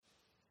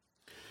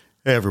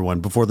Hey everyone,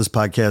 before this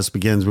podcast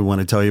begins, we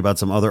want to tell you about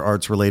some other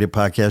arts-related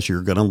podcasts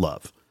you're going to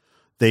love.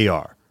 They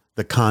are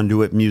the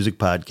Conduit Music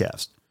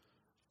Podcast,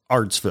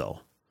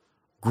 Artsville,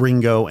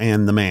 Gringo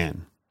and the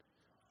Man,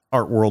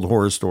 Art World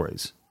Horror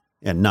Stories,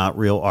 and Not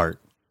Real Art.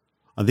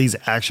 On these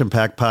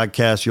action-packed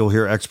podcasts, you'll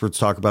hear experts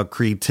talk about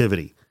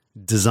creativity,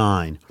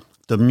 design,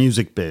 the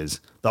music biz,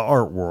 the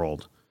art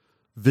world,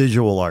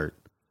 visual art,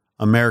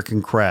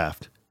 American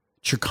craft,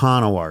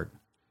 Chicano art,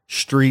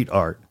 street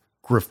art,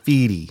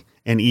 graffiti,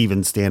 and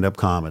even stand-up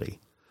comedy.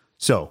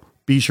 So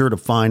be sure to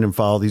find and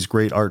follow these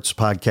great arts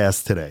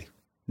podcasts today.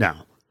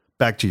 Now,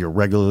 back to your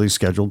regularly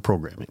scheduled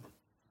programming.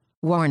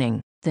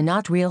 Warning: the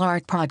Not Real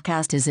Art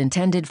podcast is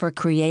intended for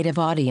creative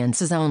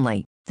audiences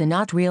only. The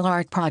Not Real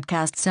Art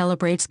podcast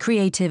celebrates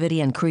creativity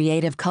and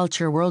creative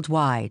culture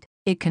worldwide.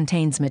 It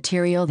contains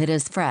material that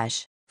is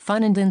fresh,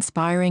 fun, and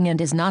inspiring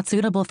and is not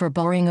suitable for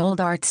boring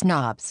old art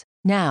snobs.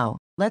 Now,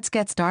 let's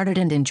get started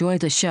and enjoy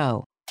the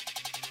show.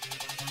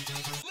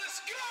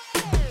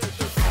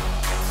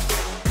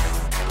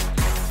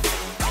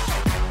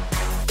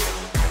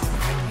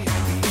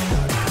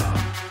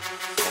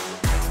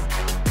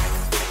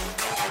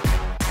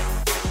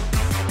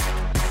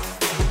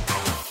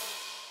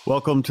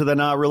 Welcome to the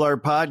Not Real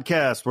Art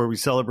Podcast, where we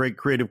celebrate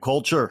creative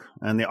culture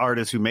and the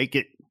artists who make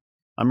it.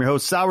 I'm your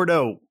host,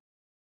 Sourdough.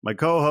 My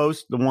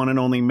co-host, the one and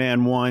only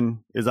Man One,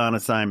 is on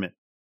assignment.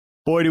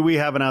 Boy, do we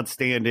have an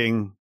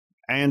outstanding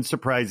and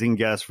surprising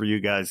guest for you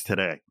guys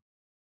today.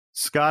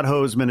 Scott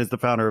Hoseman is the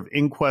founder of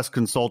Inquest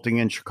Consulting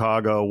in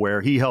Chicago,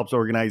 where he helps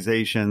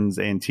organizations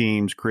and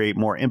teams create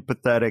more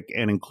empathetic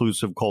and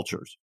inclusive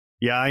cultures.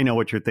 Yeah, I know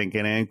what you're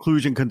thinking. An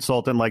inclusion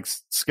consultant like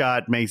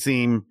Scott may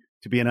seem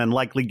to be an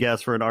unlikely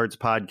guest for an arts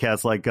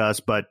podcast like us,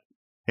 but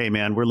hey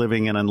man, we're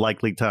living in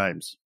unlikely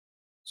times.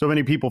 So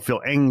many people feel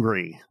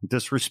angry,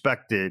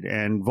 disrespected,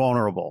 and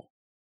vulnerable.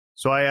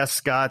 So I asked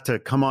Scott to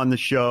come on the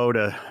show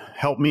to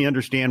help me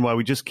understand why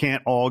we just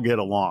can't all get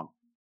along.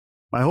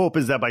 My hope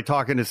is that by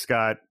talking to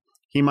Scott,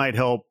 he might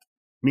help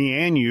me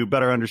and you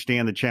better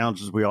understand the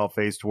challenges we all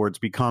face towards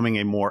becoming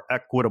a more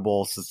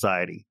equitable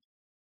society.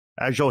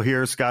 As you'll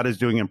hear, Scott is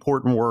doing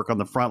important work on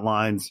the front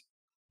lines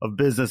of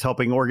business,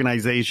 helping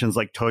organizations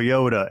like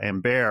Toyota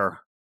and Bear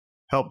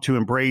help to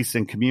embrace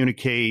and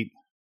communicate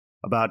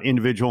about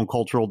individual and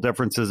cultural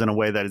differences in a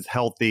way that is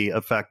healthy,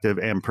 effective,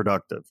 and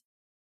productive.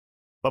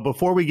 But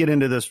before we get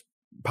into this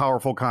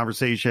powerful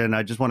conversation,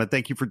 I just want to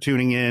thank you for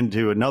tuning in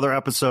to another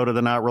episode of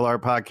the Not Real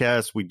Art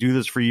Podcast. We do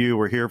this for you.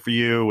 We're here for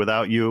you.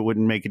 Without you, it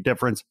wouldn't make a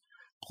difference.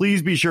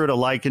 Please be sure to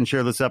like and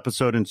share this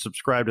episode and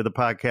subscribe to the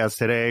podcast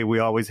today. We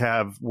always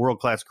have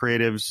world-class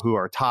creatives who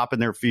are top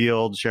in their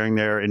field, sharing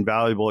their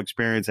invaluable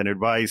experience and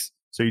advice.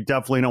 So you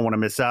definitely don't want to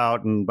miss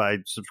out. And by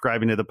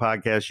subscribing to the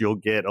podcast, you'll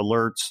get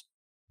alerts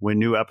when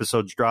new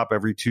episodes drop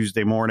every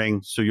Tuesday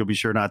morning. So you'll be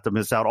sure not to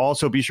miss out.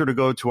 Also, be sure to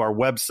go to our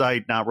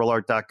website,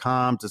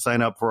 notrealart.com, to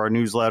sign up for our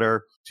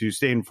newsletter, to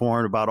stay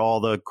informed about all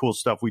the cool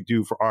stuff we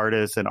do for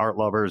artists and art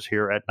lovers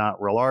here at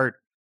Not Real Art.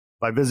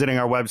 By visiting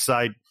our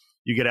website,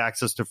 you get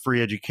access to free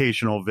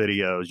educational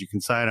videos. You can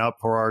sign up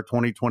for our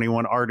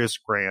 2021 Artist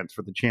Grants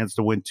for the chance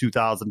to win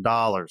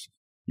 $2,000.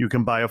 You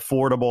can buy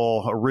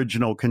affordable,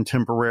 original,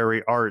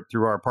 contemporary art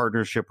through our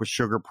partnership with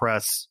Sugar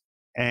Press.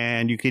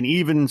 And you can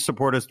even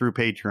support us through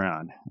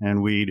Patreon,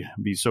 and we'd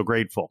be so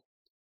grateful.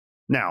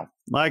 Now,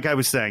 like I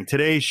was saying,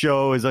 today's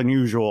show is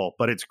unusual,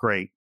 but it's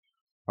great.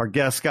 Our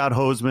guest, Scott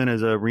Hoseman,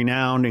 is a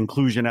renowned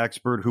inclusion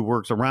expert who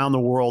works around the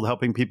world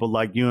helping people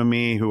like you and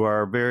me who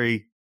are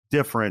very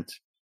different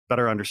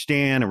better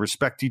understand and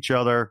respect each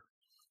other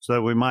so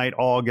that we might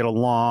all get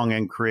along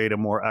and create a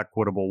more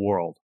equitable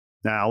world.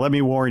 Now, let me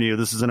warn you,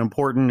 this is an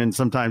important and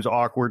sometimes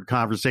awkward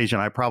conversation.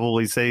 I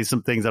probably say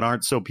some things that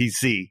aren't so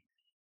PC,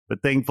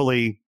 but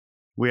thankfully,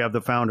 we have the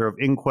founder of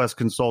Inquest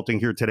Consulting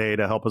here today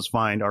to help us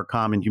find our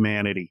common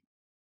humanity.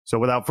 So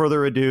without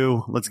further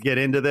ado, let's get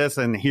into this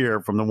and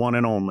hear from the one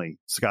and only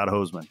Scott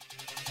Hoseman.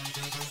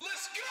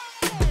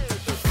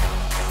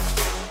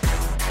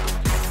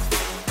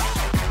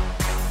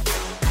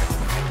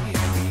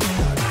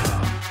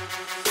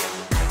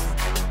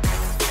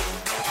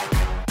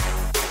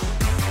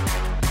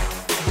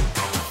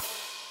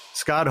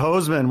 Scott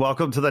Hoseman,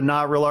 welcome to the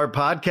Not Real Art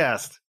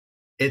Podcast.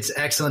 It's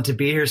excellent to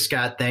be here,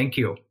 Scott. Thank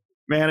you.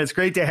 Man, it's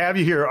great to have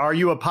you here. Are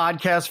you a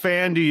podcast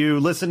fan? Do you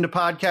listen to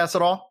podcasts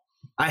at all?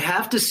 I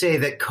have to say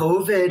that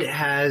COVID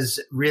has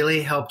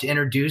really helped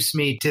introduce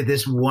me to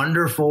this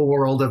wonderful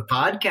world of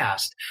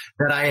podcast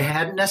that I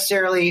hadn't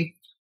necessarily,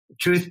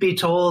 truth be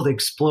told,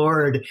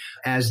 explored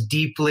as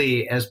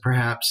deeply as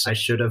perhaps I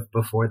should have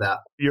before that.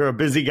 You're a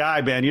busy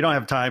guy, man. You don't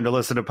have time to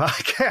listen to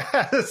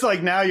podcasts.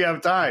 Like now you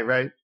have time,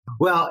 right?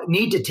 Well,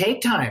 need to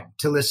take time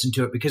to listen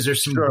to it because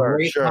there's some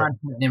great content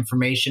and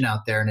information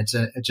out there. And it's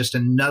just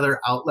another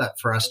outlet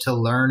for us to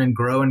learn and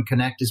grow and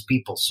connect as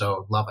people.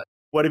 So love it.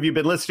 What have you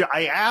been listening to?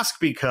 I ask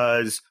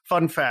because,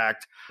 fun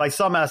fact, by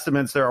some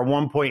estimates, there are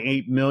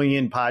 1.8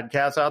 million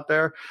podcasts out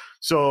there.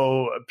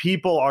 So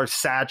people are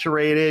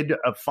saturated.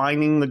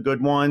 Finding the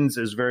good ones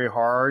is very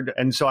hard.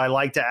 And so I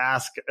like to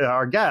ask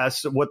our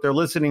guests what they're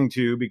listening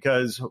to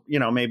because,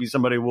 maybe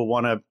somebody will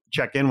want to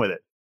check in with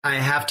it. I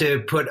have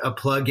to put a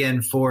plug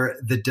in for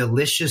The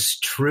Delicious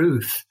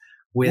Truth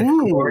with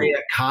Ooh. Gloria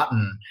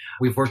Cotton.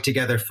 We've worked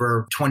together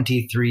for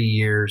 23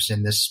 years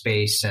in this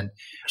space, and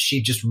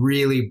she just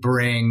really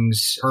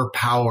brings her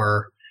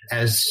power,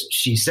 as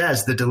she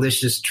says, the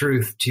delicious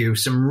truth to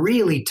some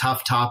really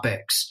tough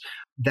topics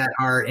that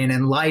are in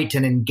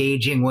enlightened,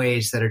 engaging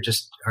ways that are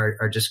just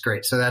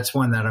great. So that's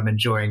one that I'm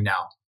enjoying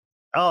now.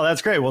 Oh,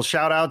 that's great. Well,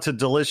 shout out to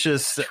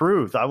Delicious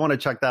Truth. I want to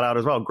check that out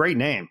as well. Great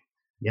name.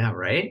 Yeah,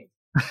 right?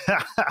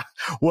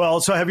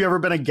 Well, so have you ever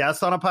been a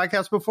guest on a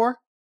podcast before?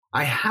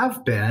 I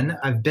have been.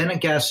 I've been a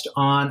guest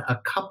on a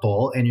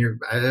couple, and and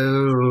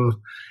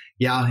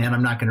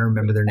I'm not going to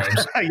remember their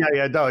names.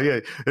 Yeah.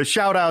 A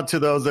shout out to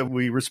those that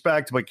we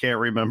respect but can't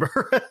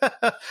remember.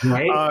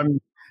 Right?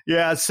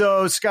 Yeah.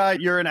 So,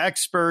 Scott, you're an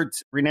expert,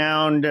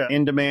 renowned,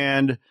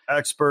 in-demand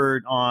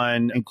expert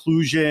on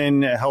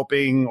inclusion,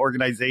 helping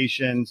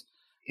organizations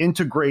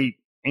integrate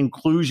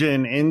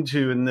inclusion and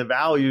the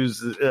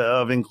values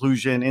of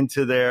inclusion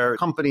into their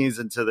companies,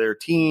 into their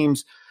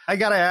teams. I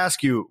got to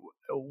ask you,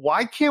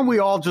 why can't we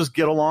all just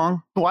get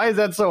along? Why is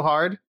that so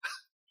hard?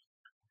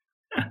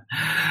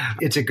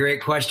 It's a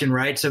great question,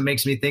 right? So it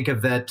makes me think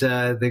of that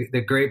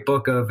the great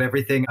book of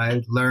everything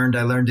I learned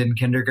in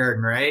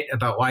kindergarten, right?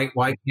 About why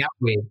can't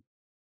we?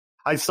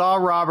 I saw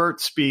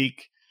Robert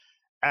speak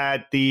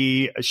at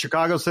the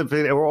Chicago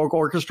Symphony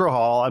Orchestra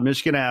Hall on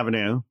Michigan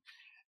Avenue.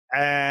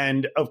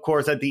 And of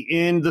course, at the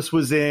end, this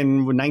was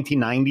in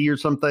 1990 or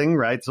something,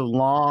 right? It's a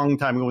long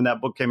time ago when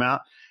that book came out.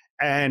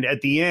 And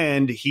at the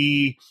end,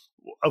 he,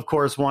 of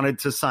course, wanted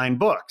to sign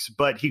books,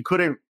 but he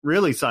couldn't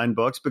really sign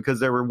books because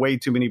there were way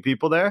too many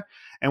people there.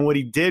 And what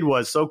he did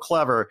was so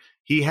clever.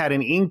 He had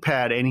an ink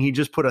pad and he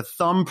just put a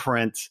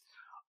thumbprint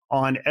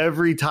on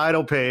every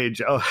title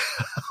page of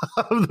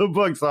the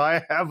book. So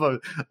I have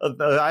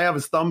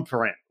a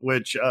thumbprint,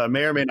 which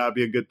may or may not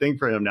be a good thing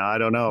for him now. I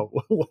don't know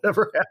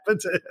whatever happened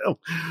to him,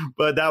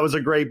 but that was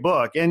a great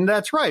book. And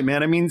that's right,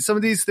 man. I mean, some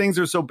of these things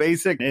are so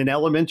basic and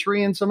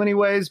elementary in so many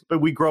ways, but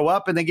we grow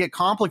up and they get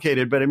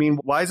complicated. But I mean,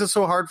 why is it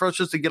so hard for us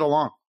just to get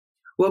along?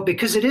 Well,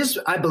 because it is,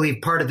 I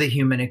believe, part of the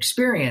human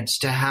experience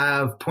to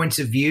have points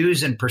of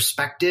views and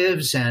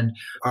perspectives and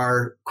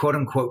our quote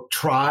unquote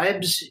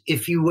tribes,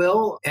 if you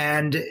will.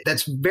 And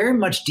that's very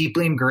much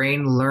deeply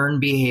ingrained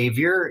learned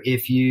behavior.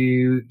 If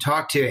you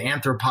talk to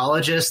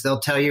anthropologists, they'll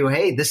tell you,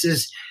 hey, this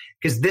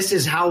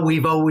is how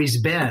we've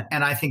always been.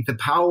 And I think the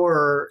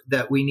power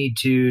that we need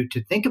to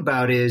think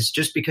about is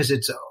just because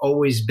it's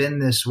always been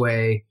this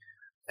way,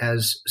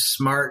 as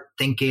smart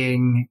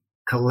thinking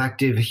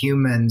collective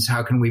humans,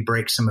 how can we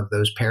break some of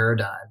those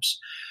paradigms?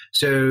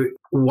 So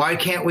why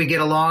can't we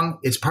get along?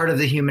 It's part of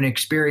the human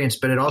experience,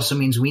 but it also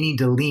means we need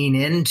to lean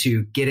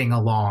into getting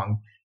along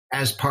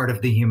as part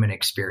of the human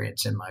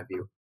experience, in my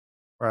view.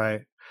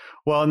 Right.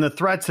 Well, and the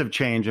threats have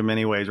changed in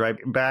many ways, right?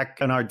 Back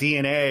in our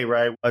DNA,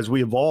 right, as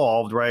we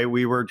evolved, right,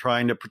 we were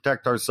trying to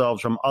protect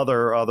ourselves from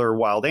other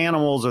wild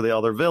animals or the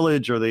other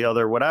village or the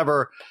other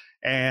whatever.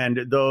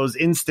 And those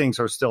instincts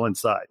are still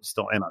inside,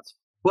 still in us.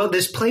 Well,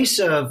 this place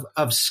of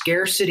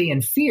scarcity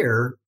and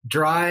fear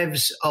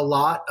drives a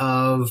lot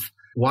of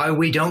why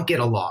we don't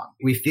get along.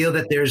 We feel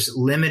that there's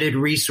limited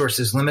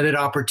resources, limited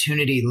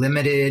opportunity,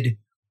 limited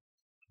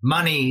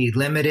money,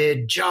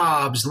 limited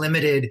jobs,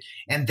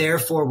 and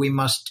therefore we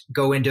must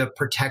go into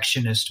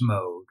protectionist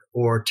mode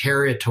or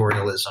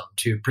territorialism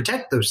to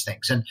protect those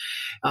things.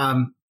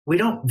 And we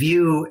don't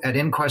view at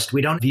Inquest,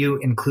 we don't view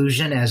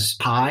inclusion as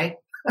pie.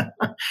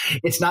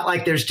 It's not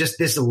like there's just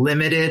this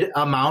limited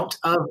amount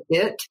of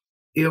it.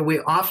 We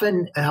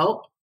often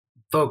help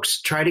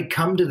folks try to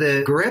come to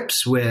the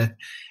grips with,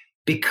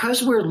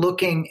 because we're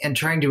looking and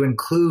trying to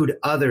include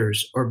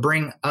others or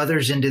bring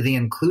others into the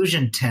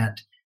inclusion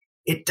tent,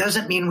 it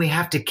doesn't mean we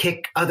have to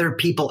kick other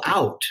people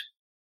out.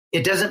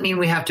 It doesn't mean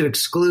we have to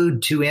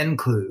exclude to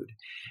include.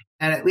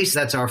 And at least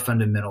that's our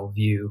fundamental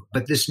view.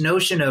 But this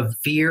notion of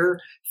fear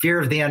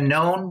of the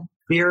unknown,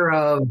 fear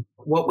of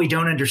what we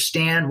don't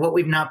understand, what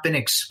we've not been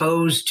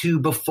exposed to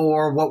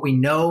before, what we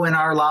know in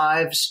our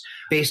lives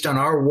based on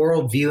our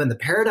worldview and the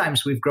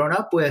paradigms we've grown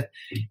up with,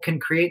 can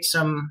create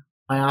some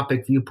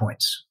myopic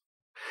viewpoints.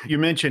 You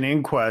mentioned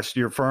Inquest,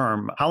 your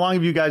firm. How long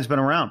have you guys been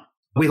around?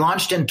 We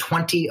launched in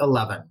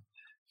 2011.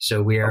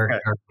 So we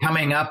are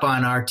coming up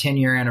on our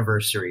 10-year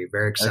anniversary.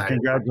 Very excited.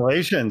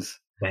 Congratulations.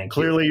 Thank you.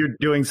 Clearly, you're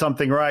doing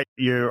something right.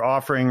 You're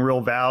offering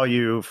real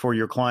value for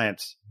your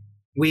clients.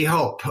 We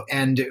hope,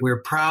 and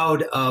we're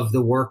proud of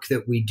the work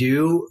that we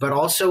do, but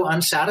also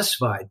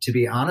unsatisfied, to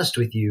be honest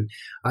with you.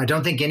 I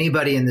don't think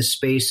anybody in the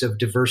space of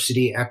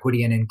diversity,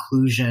 equity, and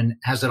inclusion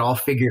has it all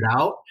figured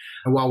out.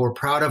 And while we're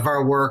proud of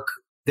our work,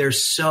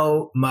 there's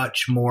so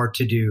much more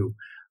to do.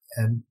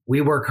 And we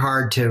work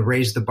hard to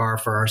raise the bar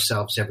for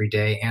ourselves every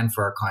day and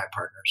for our client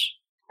partners.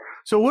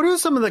 So what are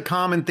some of the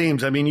common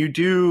themes? I mean, you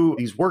do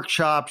these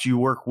workshops, you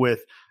work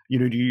with,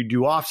 you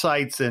do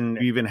offsites, and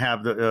you even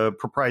have the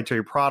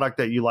proprietary product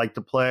that you like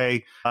to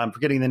play. I'm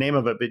forgetting the name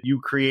of it, but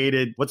you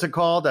created, what's it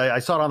called? I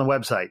saw it on the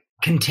website.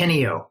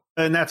 Continuo.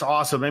 And that's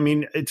awesome. I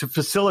mean, to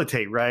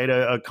facilitate, right,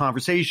 a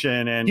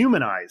conversation and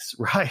humanize,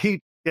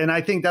 right? And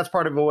I think that's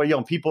part of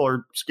what, people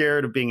are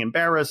scared of being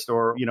embarrassed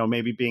or,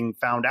 maybe being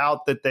found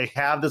out that they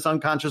have this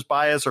unconscious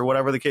bias or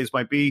whatever the case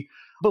might be.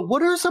 But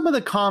what are some of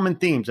the common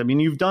themes? I mean,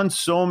 you've done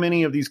so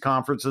many of these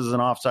conferences and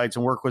offsites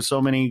and work with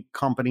so many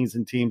companies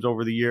and teams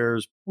over the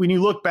years. When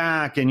you look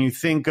back and you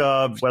think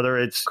of whether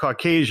it's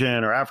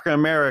Caucasian or African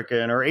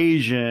American or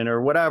Asian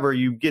or whatever,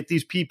 you get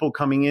these people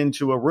coming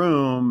into a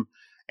room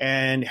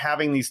and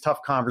having these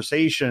tough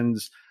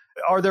conversations.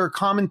 Are there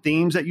common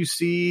themes that you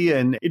see?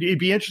 And it'd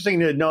be interesting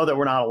to know that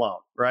we're not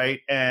alone, right?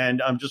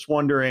 And I'm just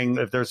wondering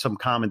if there's some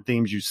common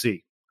themes you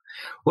see.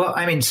 Well,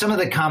 I mean, some of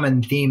the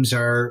common themes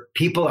are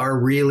people are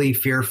really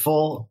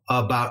fearful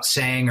about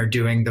saying or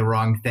doing the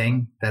wrong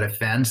thing that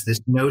offends.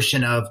 This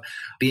notion of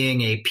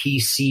being a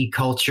PC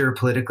culture,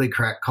 politically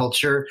correct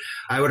culture,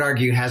 I would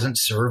argue hasn't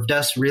served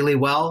us really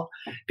well,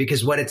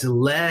 because what it's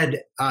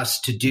led us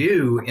to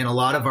do in a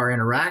lot of our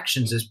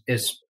interactions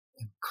is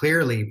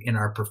clearly in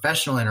our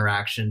professional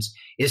interactions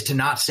is to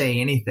not say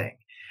anything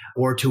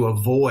or to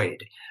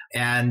avoid.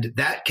 And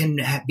that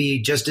can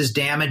be just as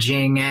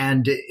damaging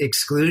and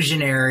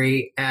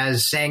exclusionary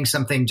as saying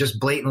something just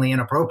blatantly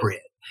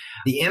inappropriate.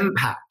 The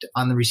impact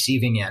on the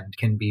receiving end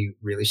can be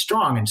really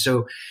strong. And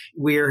so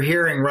we're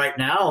hearing right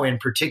now, in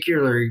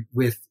particular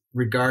with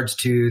regards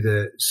to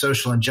the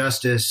social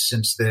injustice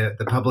since the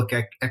public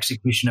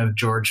execution of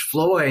George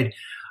Floyd,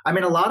 I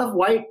mean, a lot of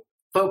white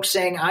folks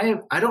saying,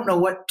 I don't know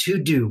what to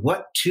do,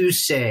 what to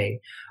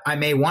say. I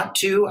may want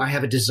to, I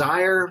have a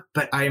desire,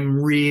 but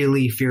I'm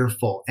really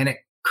fearful. And it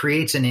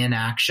creates an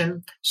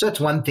inaction. So that's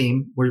one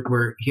theme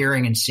we're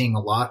hearing and seeing a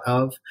lot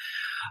of.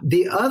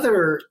 The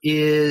other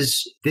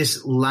is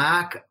this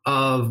lack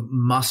of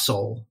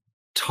muscle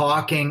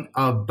talking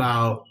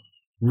about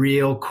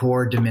real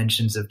core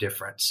dimensions of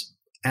difference.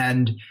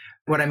 And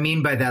what I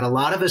mean by that, a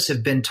lot of us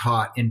have been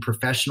taught in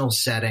professional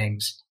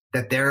settings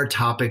that there are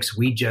topics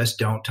we just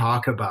don't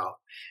talk about.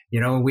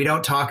 We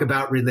don't talk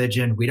about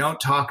religion. We don't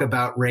talk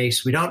about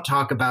race. We don't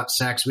talk about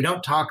sex. We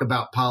don't talk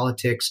about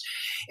politics.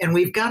 And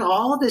we've got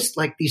all of this,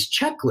 like these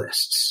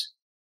checklists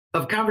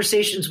of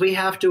conversations we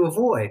have to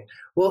avoid.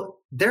 Well,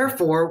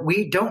 therefore,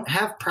 we don't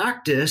have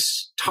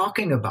practice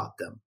talking about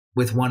them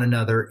with one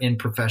another in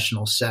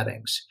professional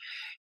settings.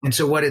 And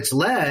so what it's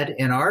led,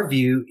 in our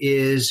view,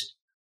 is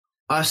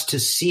us to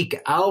seek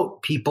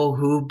out people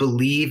who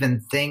believe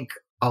and think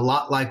a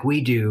lot like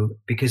we do,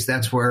 because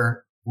that's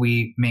where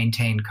we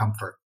maintain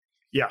comfort.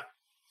 Yeah.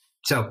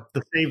 So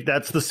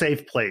that's the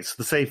safe place,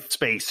 the safe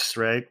space,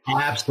 right?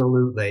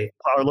 Absolutely.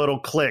 Our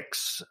little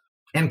cliques.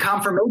 And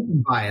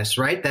confirmation bias,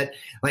 right? That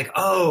like,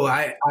 oh,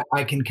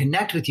 I can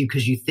connect with you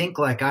because you think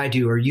like I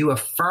do, or you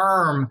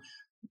affirm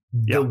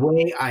the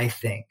way I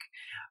think.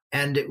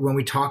 And when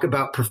we talk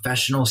about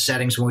professional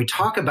settings, when we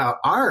talk about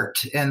art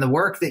and the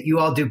work that you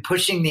all do,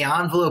 pushing the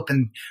envelope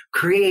and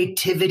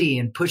creativity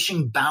and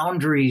pushing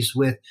boundaries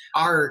with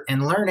art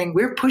and learning,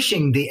 we're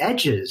pushing the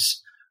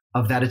edges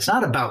of that. It's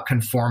not about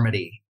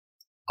conformity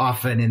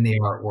often in the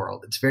art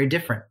world. It's very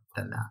different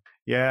than that.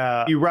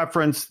 Yeah. You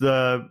referenced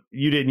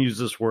you didn't use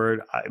this word,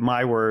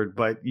 my word,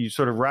 but you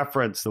sort of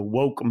referenced the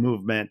woke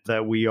movement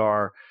that we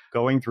are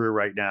going through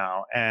right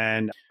now,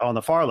 and on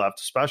the far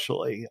left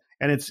especially.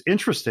 And it's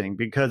interesting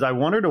because I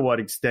wonder to what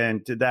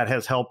extent that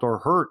has helped or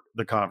hurt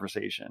the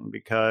conversation,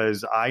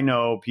 because I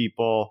know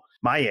people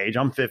my age,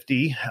 I'm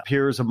 50,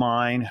 peers of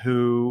mine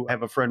who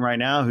have a friend right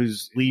now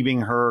who's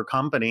leaving her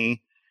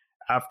company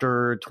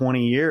after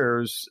 20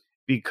 years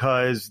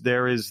because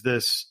there is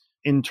this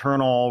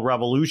internal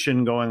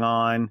revolution going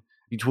on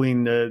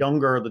between the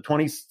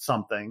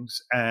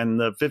 20-somethings and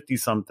the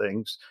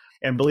 50-somethings.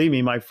 And believe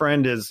me, my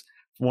friend is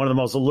one of the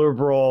most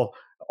liberal,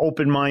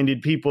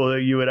 open-minded people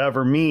that you would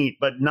ever meet,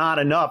 but not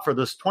enough for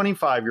this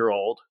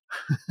 25-year-old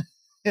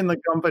in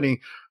the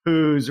company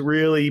who's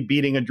really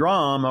beating a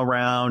drum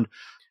around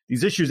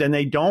these issues, and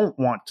they don't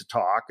want to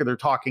talk, or they're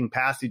talking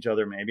past each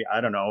other, maybe,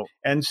 I don't know.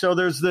 And so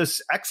there's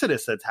this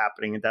exodus that's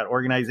happening at that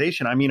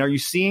organization. I mean, are you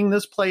seeing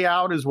this play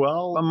out as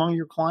well among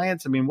your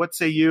clients? I mean, what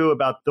say you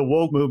about the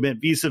woke movement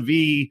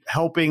vis-a-vis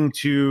helping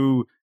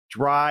to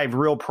drive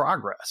real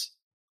progress?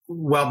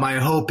 Well, my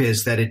hope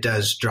is that it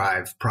does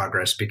drive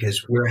progress,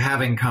 because we're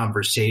having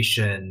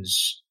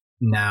conversations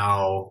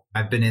now.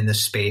 I've been in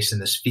this space, in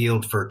this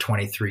field for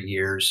 23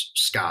 years,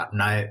 Scott,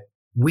 and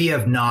we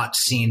have not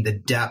seen the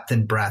depth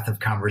and breadth of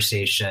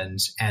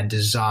conversations and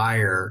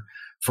desire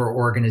for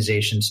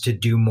organizations to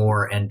do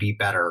more and be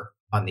better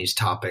on these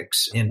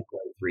topics in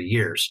 23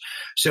 years.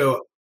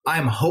 So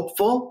I'm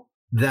hopeful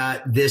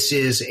that this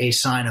is a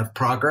sign of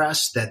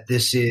progress, that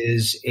this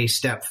is a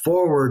step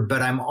forward,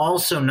 but I'm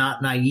also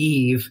not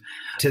naive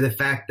to the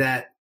fact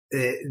that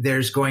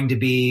there's going to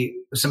be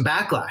some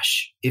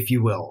backlash, if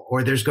you will,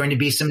 or there's going to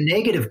be some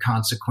negative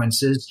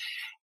consequences.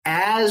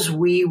 as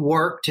we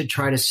work to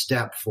try to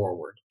step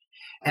forward.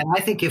 And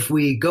I think if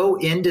we go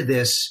into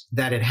this,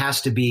 that it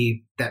has to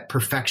be that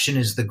perfection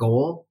is the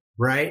goal,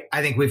 right?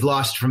 I think we've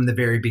lost from the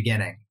very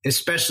beginning,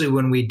 especially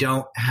when we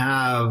don't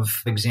have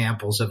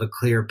examples of a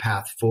clear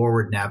path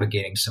forward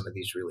navigating some of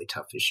these really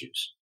tough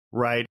issues.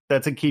 Right.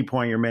 That's a key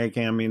point you're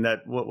making. I mean,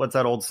 what's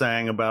that old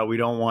saying about we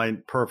don't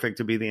want perfect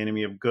to be the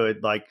enemy of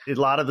good? Like a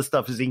lot of the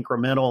stuff is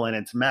incremental and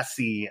it's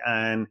messy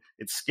and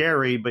it's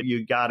scary, but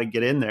you got to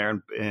get in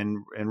there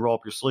and roll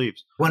up your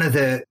sleeves. One of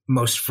the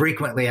most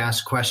frequently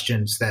asked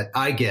questions that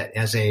I get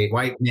as a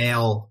white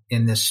male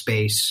in this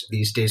space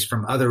these days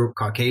from other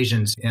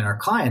Caucasians in our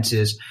clients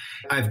is,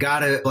 I've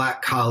got a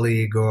Black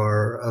colleague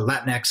or a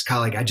Latinx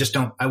colleague.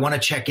 I want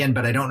to check in,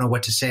 but I don't know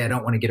what to say. I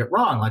don't want to get it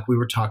wrong, like we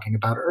were talking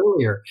about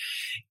earlier.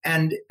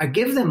 And I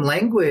give them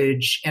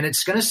language, and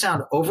it's going to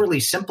sound overly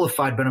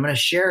simplified, but I'm going to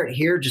share it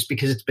here just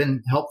because it's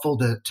been helpful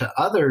to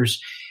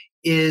others,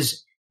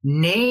 is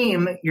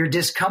name your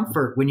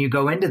discomfort when you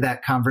go into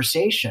that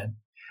conversation.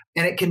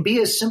 And it can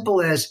be as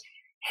simple as,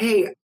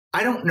 hey,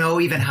 I don't know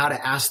even how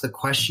to ask the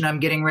question I'm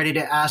getting ready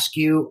to ask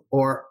you,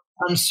 or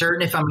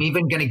uncertain if I'm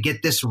even going to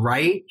get this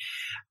right.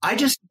 I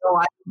just know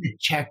I need to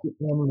check in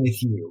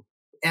with you.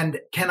 And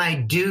can I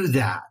do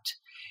that?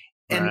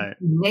 And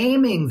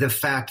naming the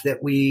fact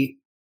that we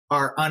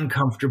are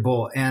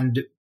uncomfortable and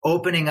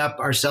opening up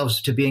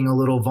ourselves to being a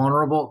little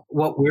vulnerable,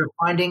 what we're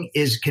finding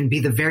can be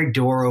the very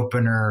door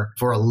opener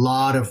for a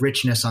lot of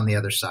richness on the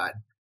other side.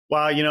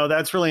 Wow,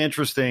 that's really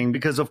interesting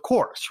because, of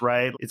course,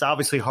 right, it's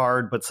obviously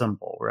hard but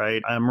simple,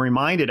 right? I'm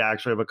reminded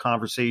actually of a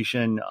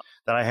conversation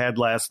that I had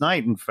last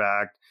night, in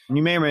fact. And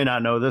you may or may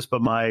not know this,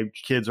 but my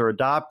kids are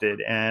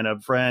adopted, and a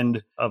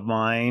friend of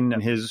mine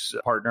and his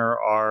partner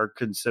are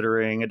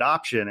considering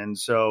adoption. And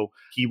so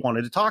he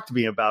wanted to talk to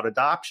me about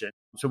adoption.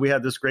 So we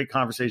had this great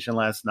conversation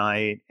last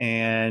night,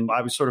 and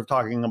I was sort of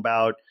talking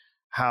about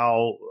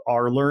how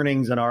our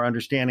learnings and our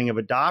understanding of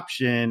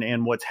adoption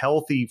and what's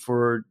healthy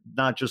for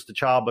not just the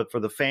child, but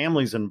for the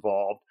families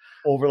involved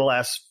over the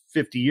last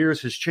 50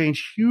 years has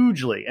changed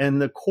hugely.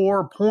 And the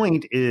core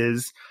point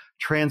is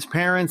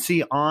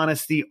transparency,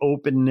 honesty,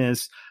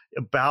 openness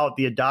about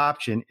the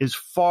adoption is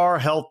far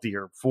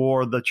healthier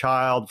for the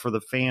child, for the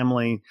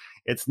family.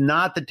 It's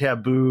not the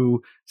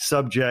taboo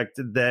subject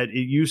that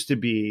it used to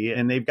be.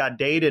 And they've got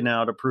data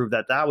now to prove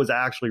that that was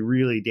actually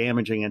really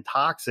damaging and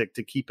toxic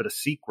to keep it a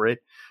secret.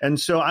 And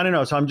so I don't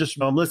know. So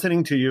I'm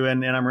listening to you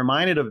and I'm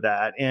reminded of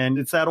that. And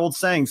it's that old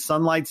saying,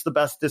 sunlight's the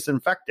best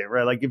disinfectant,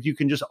 right? Like if you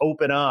can just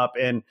open up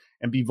and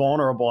be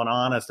vulnerable and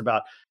honest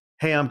about,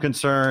 hey, I'm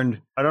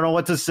concerned. I don't know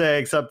what to say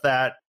except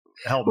that.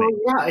 Help me.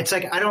 Well, yeah, it's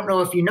like, I don't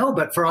know if you know,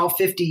 but for all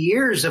 50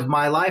 years of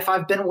my life,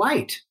 I've been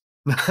white.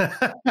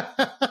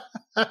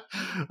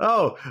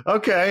 Oh,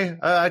 okay.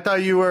 I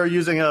thought you were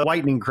using a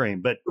whitening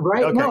cream, but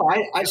right. Okay. No,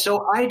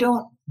 I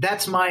don't,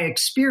 that's my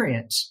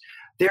experience.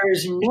 There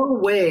is no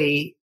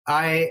way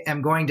I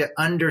am going to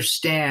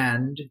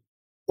understand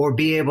or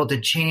be able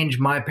to change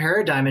my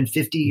paradigm in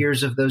 50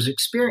 years of those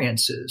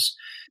experiences.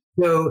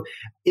 So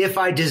if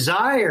I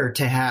desire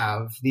to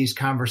have these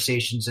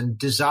conversations and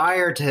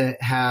desire to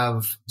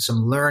have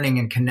some learning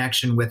and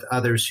connection with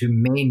others who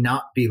may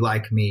not be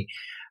like me,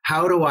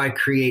 how do I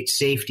create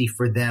safety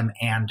for them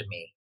and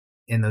me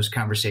in those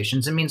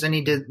conversations? It means I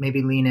need to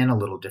maybe lean in a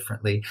little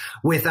differently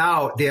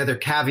without the other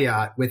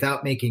caveat,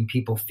 without making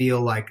people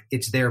feel like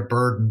it's their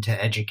burden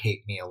to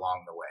educate me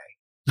along the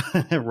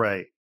way.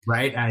 Right.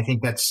 Right. And I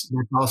think that's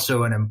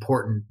also an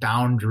important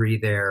boundary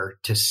there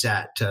to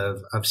set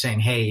of saying,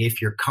 hey,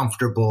 if you're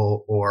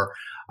comfortable or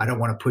I don't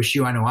want to push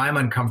you, I know I'm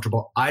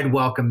uncomfortable, I'd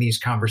welcome these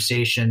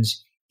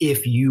conversations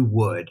if you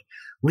would.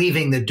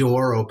 Leaving the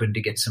door open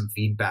to get some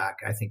feedback,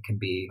 I think can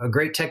be a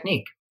great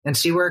technique and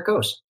see where it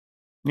goes.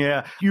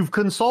 Yeah. You've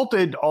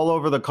consulted all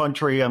over the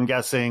country, I'm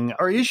guessing.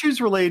 Are issues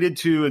related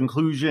to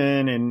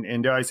inclusion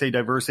and dare I say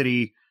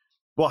diversity?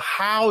 Well,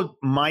 how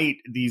might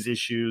these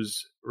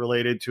issues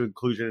related to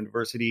inclusion and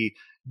diversity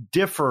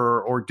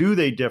differ, or do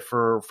they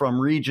differ from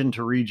region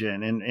to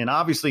region? And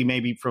obviously,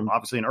 maybe from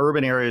in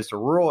urban areas to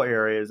rural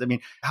areas. I mean,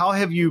 how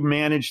have you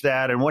managed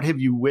that, and what have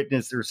you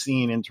witnessed or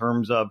seen in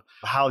terms of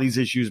how these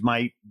issues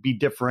might be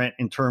different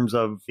in terms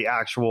of the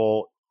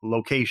actual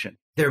location?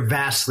 They're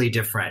vastly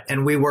different,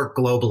 and we work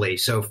globally.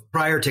 So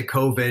prior to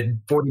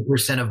COVID,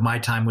 40% of my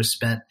time was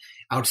spent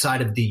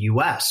outside of the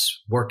U.S.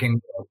 working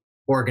with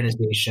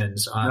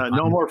organizations.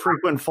 No more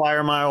frequent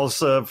flyer miles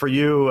for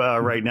you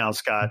right now,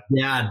 Scott.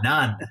 Yeah,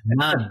 none,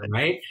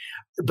 right?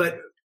 But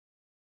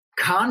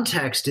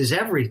context is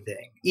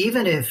everything.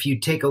 Even if you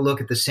take a look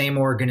at the same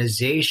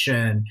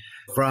organization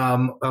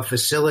from a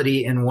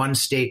facility in one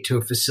state to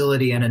a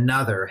facility in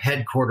another,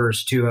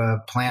 headquarters to a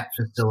plant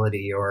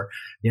facility or,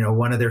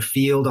 one of their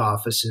field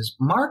offices,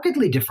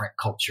 markedly different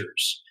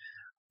cultures.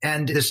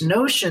 And this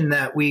notion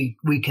that we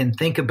can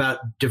think about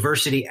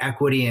diversity,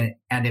 equity,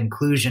 and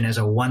inclusion as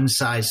a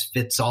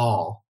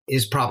one-size-fits-all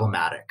is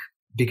problematic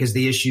because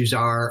the issues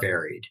are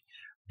varied.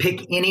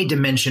 Pick any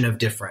dimension of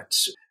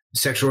difference.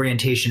 sexual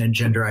orientation and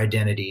gender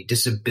identity,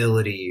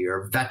 disability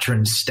or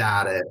veteran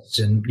status,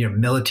 and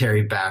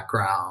military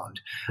background,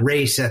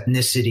 race,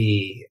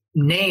 ethnicity,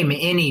 name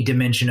any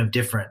dimension of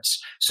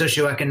difference,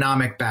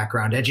 socioeconomic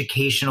background,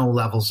 educational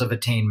levels of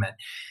attainment.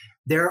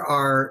 There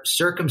are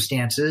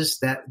circumstances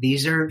that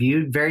these are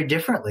viewed very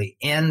differently,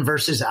 in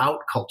versus out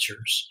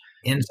cultures,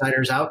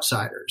 insiders,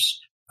 outsiders,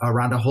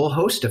 around a whole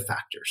host of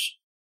factors.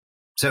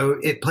 So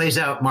it plays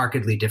out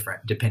markedly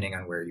different depending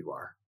on where you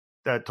are.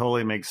 That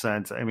totally makes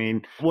sense. I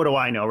mean, what do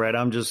I know, right?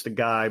 I'm just a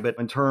guy. But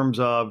in terms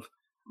of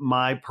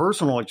my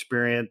personal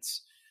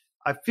experience,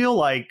 I feel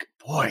like,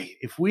 boy,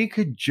 if we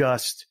could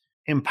just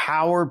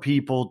empower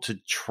people to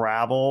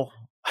travel,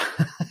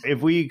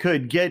 if we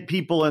could get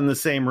people in the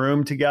same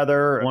room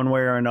together one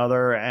way or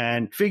another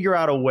and figure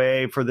out a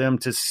way for them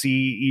to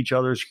see each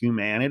other's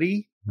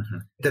humanity. Mm-hmm.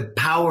 The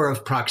power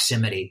of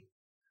proximity,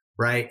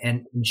 right?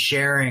 And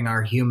sharing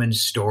our human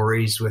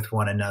stories with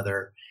one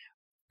another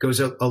goes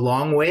a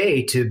long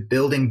way to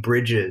building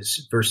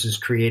bridges versus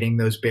creating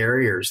those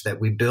barriers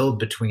that we build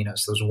between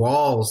us, those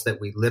walls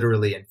that we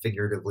literally and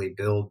figuratively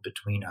build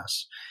between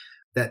us.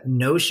 That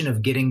notion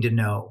of getting to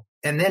know.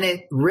 And then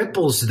it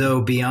ripples,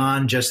 though,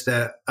 beyond just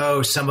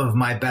some of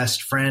my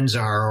best friends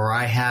are, or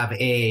I have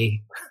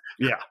a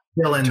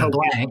fill in the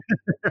blank.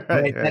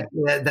 Right?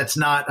 That's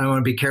not, I want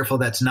to be careful,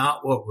 that's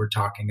not what we're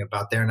talking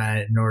about there,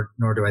 and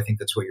nor do I think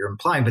that's what you're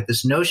implying. But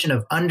this notion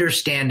of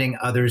understanding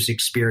others'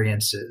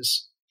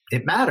 experiences,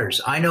 it matters.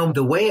 I know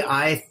the way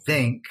I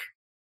think,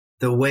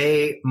 the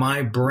way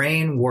my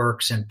brain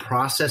works and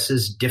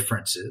processes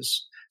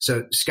differences.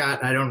 So,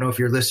 Scott, I don't know if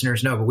your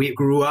listeners know, but we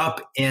grew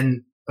up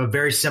in a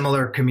very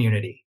similar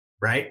community,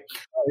 right?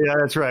 Yeah,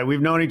 that's right.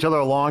 We've known each other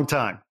a long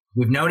time.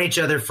 We've known each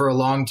other for a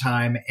long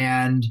time.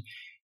 And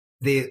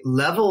the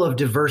level of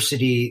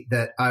diversity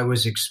that I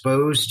was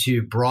exposed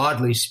to,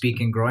 broadly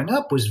speaking, growing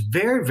up was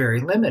very,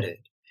 very limited.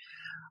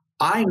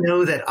 I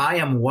know that I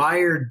am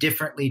wired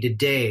differently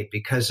today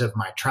because of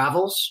my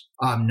travels,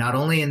 not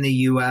only in the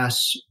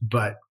US,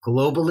 but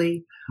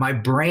globally. My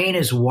brain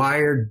is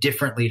wired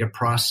differently to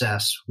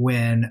process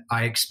when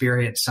I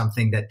experience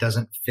something that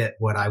doesn't fit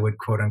what I would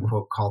quote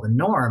unquote call the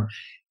norm.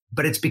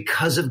 But it's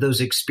because of those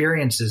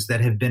experiences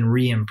that have been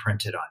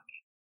re-imprinted on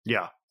me.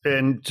 Yeah.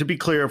 And to be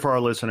clear for our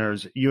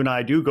listeners, you and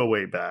I do go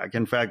way back.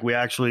 In fact, we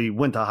actually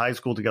went to high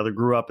school together,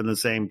 grew up in the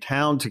same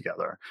town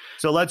together.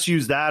 So let's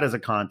use that as a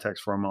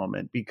context for a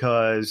moment,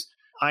 because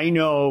I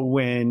know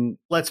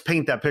let's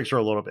paint that picture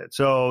a little bit.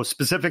 So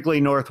specifically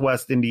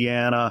Northwest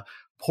Indiana,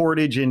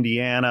 Portage,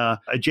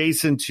 Indiana,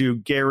 adjacent to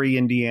Gary,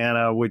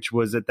 Indiana, which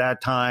was at that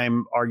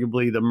time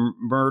arguably the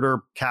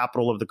murder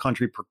capital of the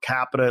country per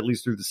capita, at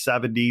least through the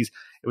 70s.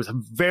 It was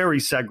a very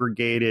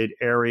segregated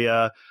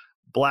area.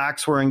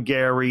 Blacks were in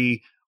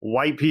Gary.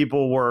 White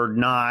people were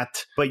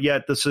not, but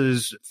yet this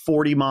is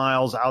 40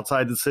 miles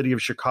outside the city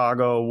of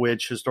Chicago,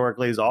 which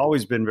historically has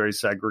always been very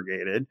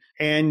segregated.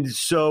 And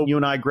so you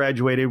and I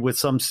graduated with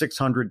some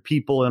 600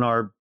 people in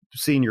our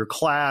senior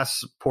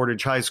class.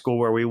 Portage High School,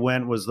 where we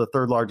went, was the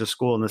third largest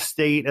school in the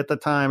state at the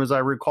time, as I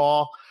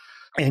recall.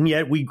 And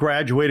yet we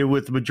graduated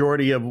with the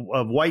majority of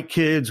white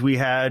kids. We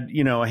had,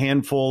 a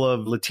handful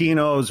of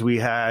Latinos. We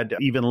had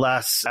even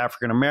less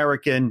African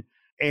American.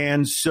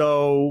 And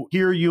so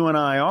here you and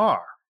I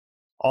are.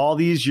 All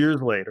these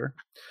years later,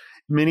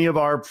 many of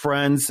our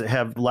friends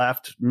have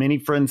left, many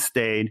friends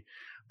stayed.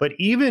 But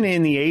even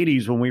in the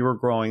 80s, when we were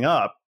growing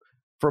up,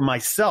 for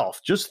myself,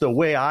 just the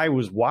way I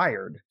was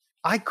wired,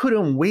 I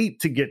couldn't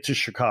wait to get to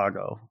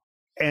Chicago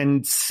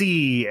and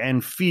see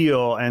and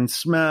feel and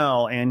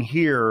smell and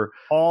hear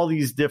all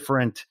these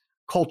different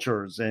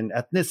cultures and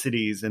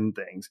ethnicities and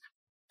things.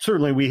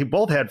 Certainly, we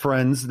both had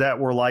friends that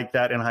were like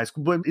that in high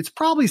school, but it's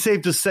probably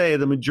safe to say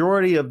the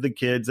majority of the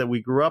kids that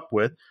we grew up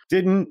with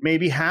didn't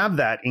maybe have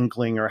that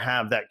inkling or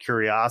have that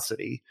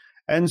curiosity.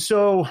 And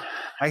so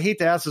I hate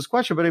to ask this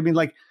question, but I mean,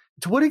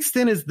 to what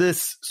extent is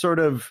this sort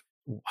of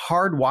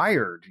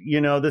hardwired,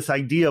 this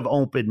idea of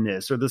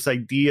openness or this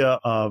idea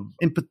of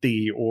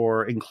empathy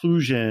or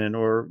inclusion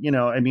or,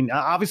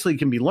 obviously it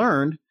can be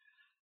learned,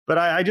 but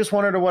I just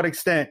wonder to what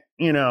extent,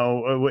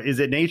 is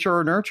it nature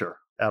or nurture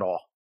at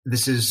all?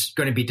 This is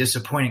going to be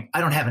disappointing. I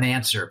don't have an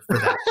answer for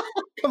that.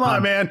 Come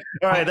on, man.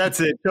 All right,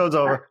 that's it. Show's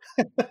over.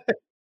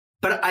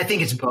 But I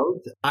think it's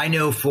both. I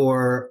know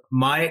for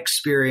my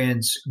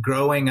experience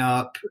growing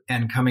up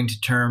and coming to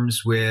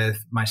terms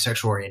with my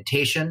sexual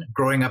orientation,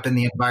 growing up in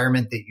the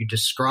environment that you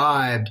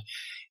described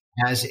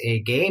as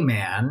a gay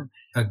man,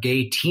 a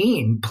gay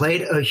teen,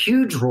 played a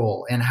huge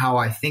role in how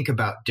I think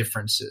about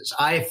differences.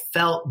 I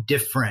felt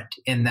different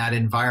in that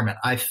environment.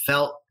 I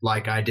felt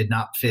like I did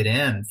not fit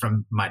in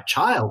from my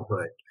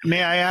childhood.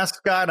 May I ask,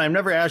 Scott, I've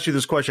never asked you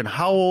this question.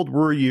 How old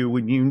were you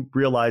when you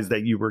realized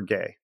that you were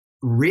gay?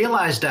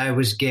 Realized I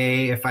was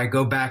gay. If I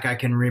go back, I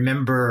can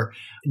remember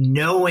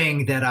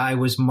knowing that I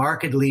was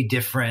markedly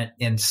different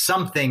in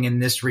something in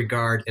this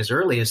regard as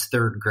early as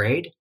third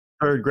grade.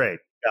 Third grade.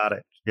 Got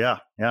it. Yeah.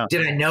 Yeah.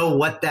 Did I know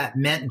what that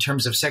meant in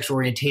terms of sexual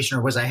orientation,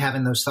 or was I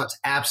having those thoughts?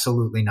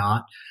 Absolutely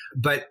not.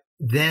 But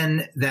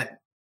then that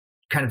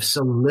kind of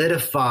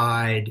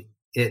solidified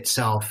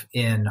itself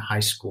in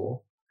high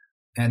school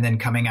and then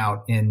coming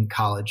out in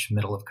college,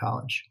 middle of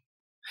college.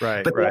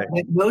 Right. But that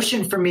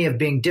notion for me of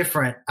being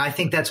different, I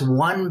think that's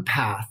one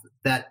path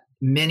that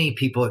many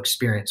people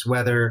experience,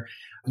 whether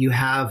you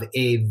have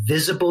a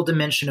visible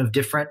dimension of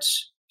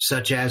difference,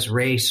 such as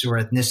race or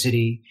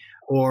ethnicity,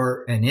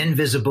 or an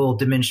invisible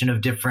dimension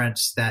of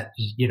difference that,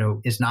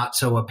 is not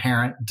so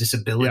apparent,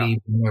 disability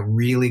being a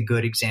really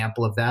good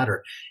example of that,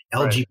 or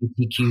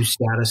LGBTQ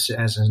status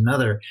as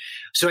another.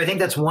 So I think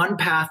that's one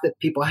path that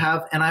people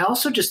have. And I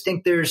also just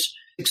think there's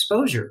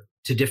exposure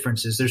to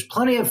differences. There's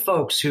plenty of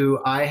folks who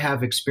I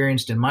have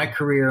experienced in my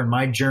career and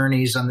my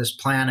journeys on this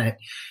planet,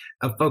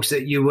 of folks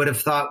that you would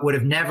have thought would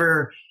have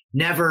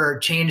never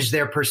changed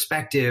their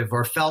perspective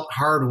or felt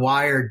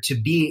hardwired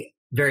to be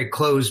very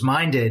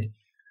closed-minded.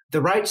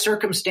 The right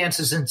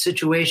circumstances and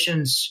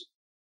situations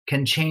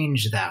can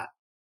change that.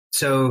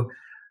 So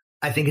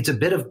I think it's a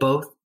bit of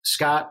both,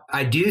 Scott.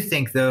 I do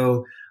think,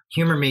 though,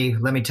 humor me,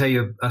 let me tell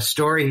you a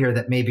story here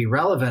that may be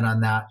relevant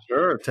on that.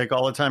 Sure, take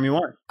all the time you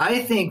want. I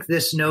think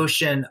this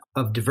notion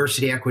of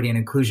diversity, equity, and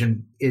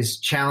inclusion is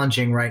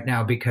challenging right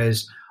now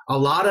because a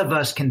lot of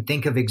us can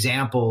think of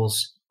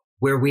examples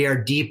where we are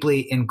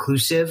deeply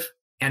inclusive,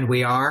 and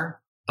we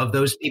are, of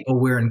those people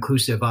we're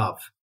inclusive of.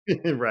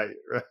 Right.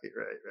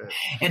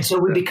 And so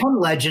we become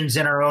legends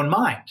in our own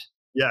mind.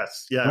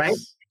 Yes. Right?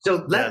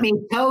 So let me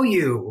tell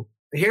you,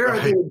 here are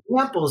the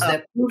examples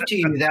that prove to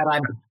you that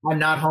I'm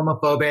not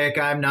homophobic,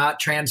 I'm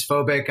not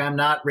transphobic, I'm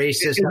not racist.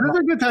 Is this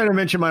a good time to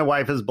mention my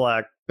wife is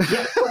Black?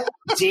 Yeah.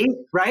 See,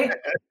 right?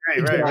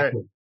 Right.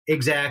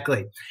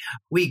 Exactly.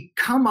 We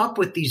come up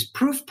with these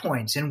proof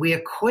points and we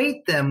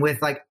equate them with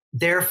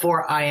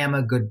therefore I am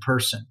a good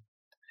person.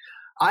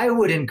 I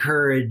would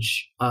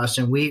encourage us,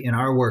 and we in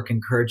our work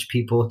encourage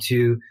people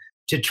to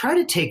try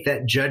to take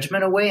that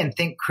judgment away and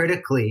think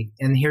critically.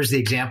 And here's the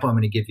example I'm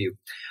going to give you.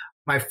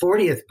 My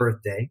 40th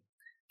birthday,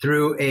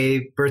 threw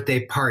a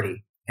birthday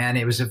party, and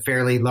it was a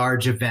fairly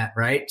large event,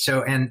 right?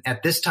 So, and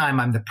at this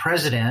time, I'm the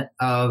president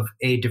of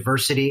a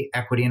diversity,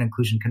 equity, and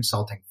inclusion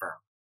consulting firm,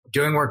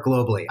 doing work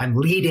globally. I'm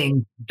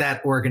leading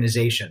that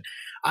organization.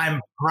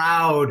 I'm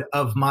proud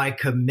of my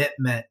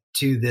commitment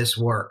to this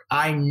work.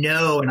 I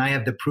know, and I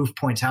have the proof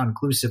points how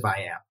inclusive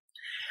I am.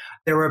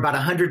 There were about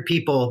 100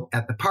 people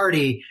at the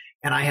party,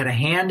 and I had a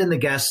hand in the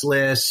guest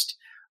list.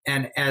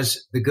 And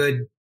as the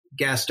good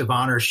guest of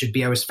honor should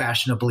be, I was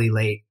fashionably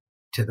late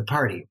to the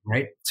party,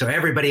 right? So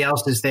everybody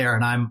else is there,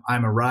 and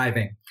I'm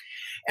arriving.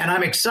 And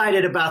I'm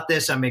excited about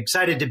this. I'm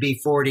excited to be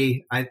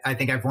 40. I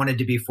think I've wanted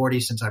to be 40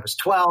 since I was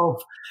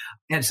 12.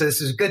 And so this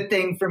is a good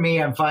thing for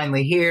me. I'm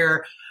finally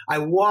here. I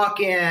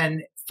walk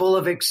in full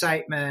of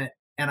excitement,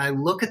 and I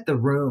look at the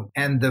room,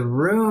 and the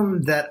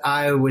room that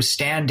I was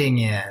standing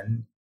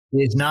in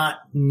is not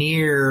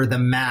near the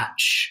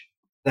match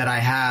that I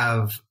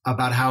have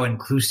about how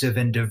inclusive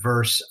and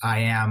diverse I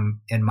am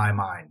in my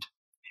mind.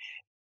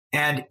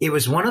 And it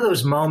was one of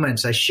those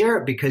moments, I share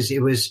it because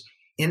it was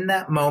in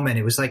that moment,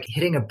 it was like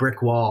hitting a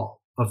brick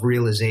wall of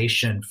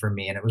realization for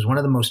me. And it was one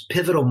of the most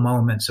pivotal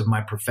moments of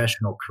my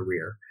professional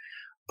career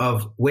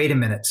of, wait a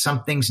minute,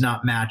 something's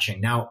not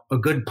matching. Now, a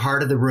good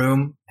part of the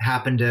room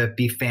happened to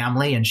be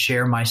family and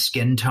share my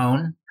skin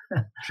tone.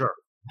 Sure.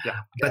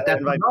 Yeah. But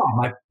that's not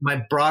all.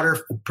 My broader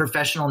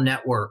professional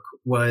network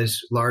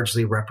was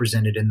largely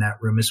represented in that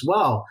room as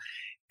well.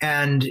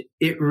 And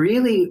it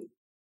really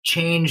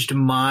changed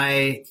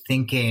my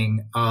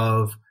thinking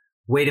of,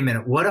 wait a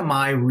minute, what am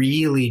I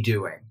really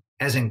doing?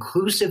 As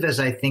inclusive as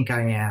I think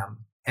I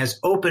am, as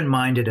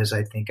open-minded as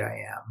I think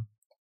I am,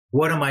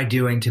 what am I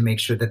doing to make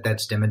sure that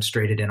that's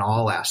demonstrated in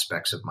all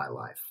aspects of my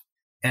life?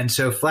 And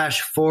so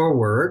flash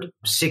forward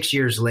 6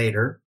 years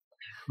later,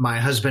 my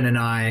husband and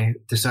I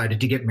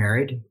decided to get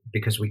married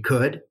because we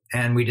could,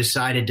 and we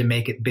decided to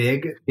make it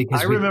big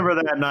because I remember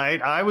that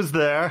night. I was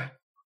there.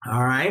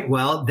 All right.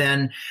 Well,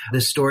 then the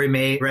story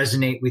may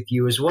resonate with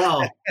you as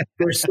well.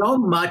 There's so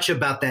much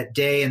about that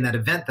day and that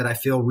event that I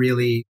feel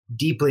really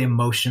deeply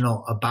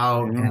emotional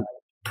about and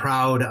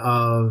proud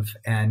of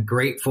and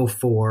grateful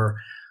for.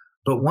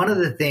 But one of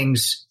the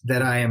things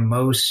that I am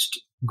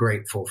most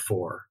grateful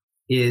for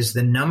is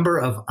the number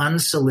of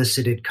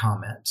unsolicited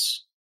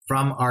comments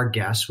from our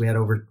guests. We had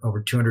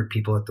over 200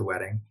 people at the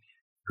wedding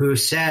who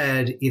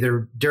said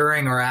either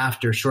during or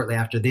after, shortly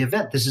after the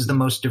event, this is the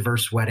most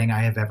diverse wedding I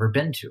have ever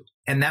been to.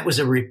 And that was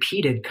a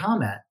repeated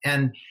comment.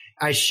 And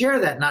I share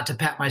that not to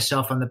pat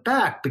myself on the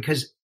back,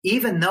 because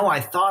even though I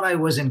thought I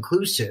was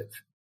inclusive,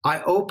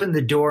 I opened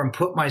the door and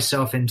put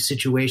myself in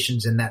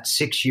situations in that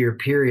 6-year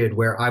period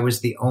where I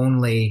was the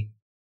only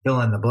fill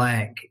in the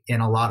blank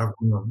in a lot of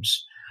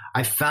rooms.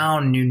 I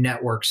found new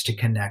networks to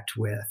connect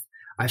with.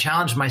 I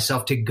challenged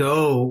myself to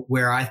go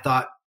where I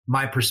thought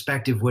my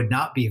perspective would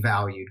not be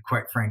valued,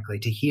 quite frankly,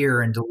 to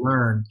hear and to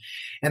learn.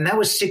 And that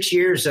was 6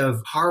 years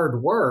of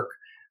hard work.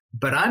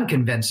 But I'm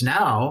convinced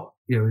now,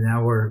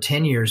 now we're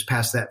 10 years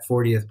past that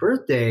 40th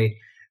birthday,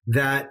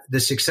 that the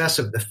success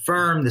of the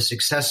firm, the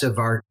success of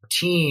our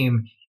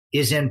team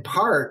is in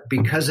part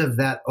because of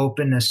that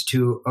openness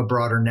to a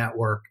broader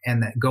network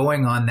and that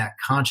going on that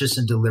conscious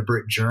and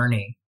deliberate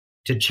journey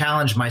to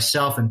challenge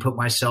myself and put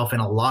myself in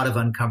a lot of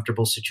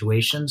uncomfortable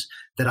situations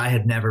that I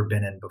had never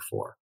been in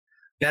before.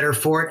 Better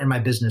for it, and my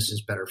business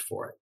is better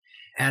for it.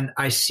 And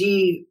I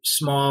see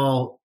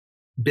small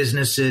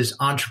businesses,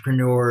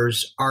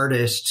 entrepreneurs,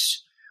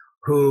 artists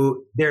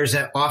who there's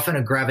often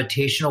a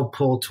gravitational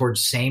pull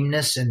towards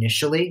sameness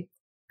initially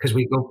because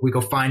we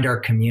go find our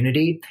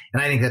community.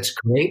 And I think that's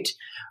great.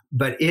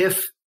 But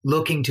if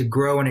looking to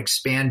grow and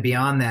expand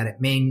beyond that, it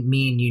may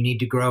mean you need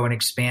to grow and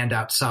expand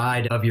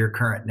outside of your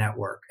current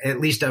network.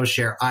 At least I'll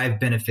share, I've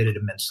benefited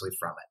immensely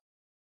from it.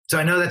 So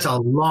I know that's a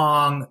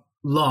long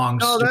No,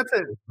 story. that's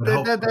it.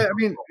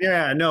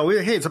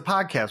 Hey, it's a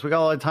podcast. We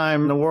got all the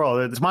time in the world.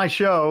 It's my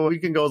show. We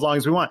can go as long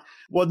as we want.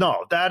 Well,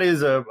 no, that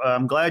is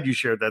I'm glad you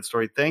shared that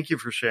story. Thank you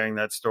for sharing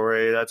that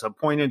story. That's a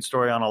poignant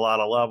story on a lot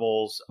of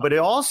levels. But it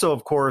also,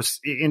 of course,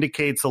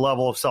 indicates a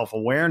level of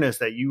self-awareness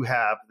that you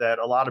have that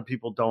a lot of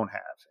people don't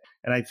have.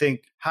 And I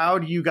think, how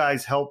do you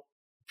guys help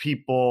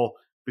people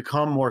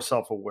become more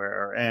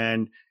self-aware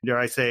and, dare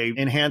I say,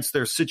 enhance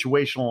their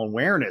situational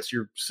awareness?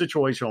 Your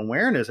situational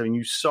awareness, I mean,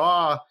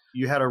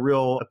 you had a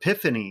real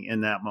epiphany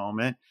in that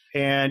moment.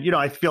 And,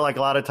 I feel like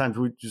a lot of times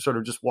we just sort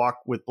of just walk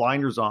with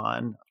blinders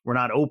on. We're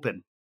not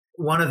open.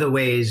 One of the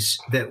ways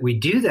that we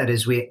do that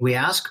is we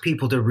ask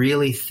people to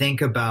really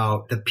think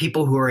about the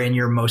people who are in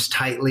your most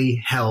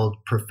tightly held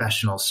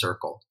professional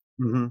circle.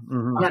 Mm-hmm,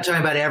 mm-hmm. I'm not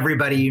talking about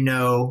everybody you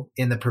know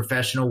in the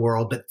professional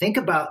world, but think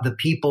about the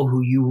people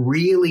who you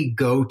really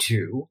go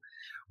to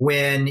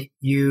when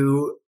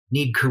you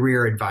need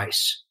career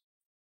advice.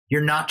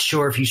 You're not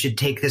sure if you should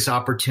take this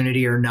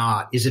opportunity or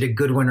not. Is it a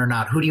good one or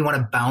not? Who do you want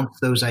to bounce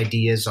those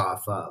ideas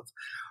off of?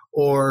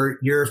 Or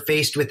you're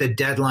faced with a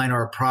deadline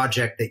or a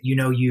project that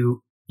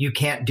you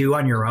can't do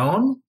on your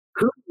own.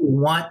 Who do you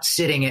want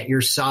sitting at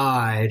your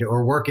side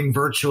or working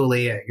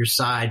virtually at your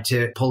side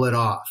to pull it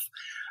off?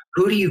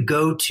 Who do you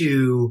go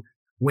to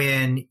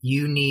when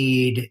you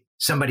need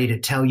somebody to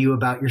tell you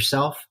about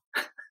yourself?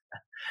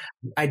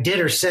 I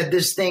did or said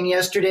this thing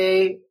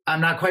yesterday.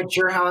 I'm not quite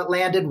sure how it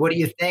landed. What do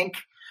you think?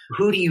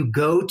 Who do you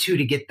go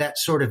to get that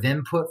sort of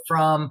input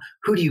from?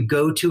 Who do you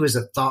go to as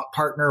a thought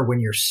partner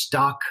when you're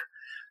stuck?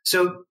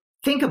 So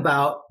think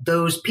about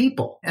those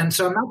people. And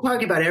so I'm not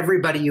talking about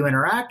everybody you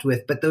interact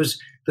with, but those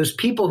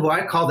people who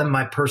I call them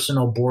my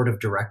personal board of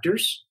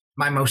directors,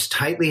 my most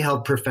tightly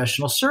held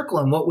professional circle.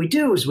 And what we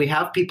do is we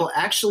have people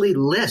actually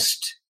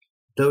list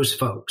those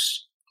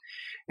folks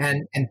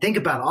and think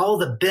about all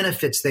the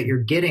benefits that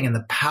you're getting and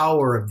the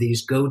power of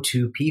these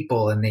go-to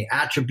people and the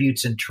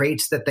attributes and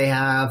traits that they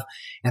have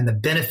and the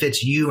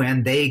benefits you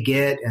and they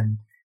get and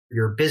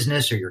your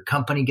business or your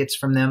company gets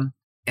from them.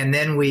 And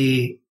then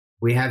we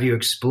have you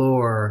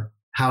explore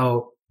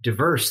how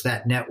diverse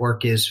that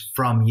network is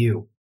from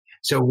you.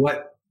 So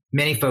what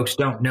many folks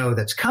don't know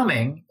that's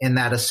coming in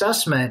that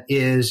assessment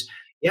is,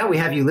 we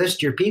have you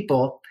list your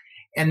people.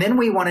 And then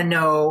we want to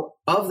know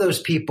of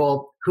those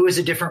people who is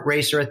a different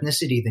race or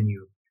ethnicity than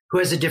you, who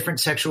has a different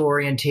sexual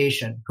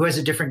orientation, who has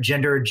a different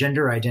gender or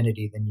gender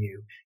identity than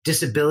you,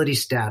 disability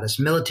status,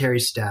 military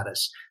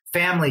status,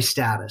 family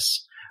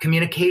status,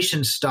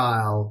 communication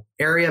style,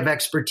 area of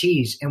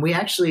expertise. And we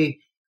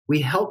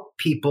help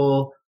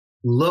people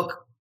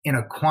look in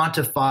a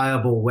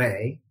quantifiable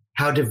way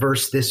how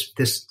diverse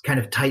this kind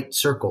of tight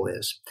circle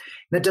is.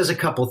 And that does a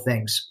couple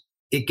things.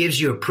 It gives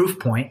you a proof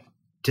point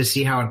to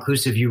see how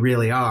inclusive you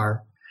really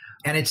are.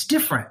 And it's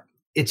different.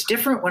 It's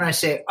different when I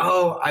say,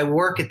 I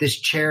work at this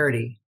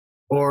charity,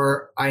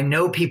 or I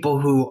know people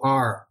who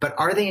are, but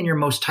are they in your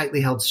most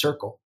tightly held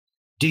circle?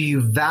 Do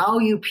you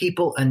value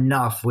people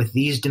enough with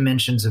these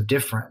dimensions of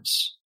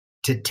difference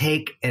to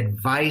take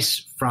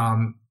advice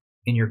from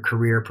in your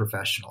career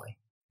professionally?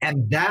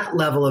 And that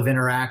level of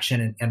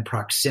interaction and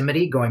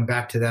proximity, going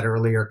back to that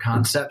earlier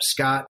concept,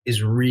 Scott,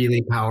 is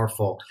really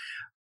powerful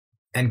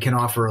and can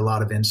offer a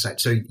lot of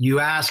insight. So you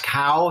ask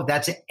how,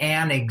 that's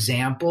an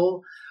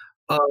example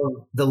of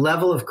the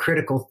level of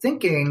critical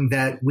thinking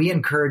that we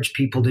encourage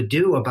people to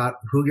do about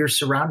who you're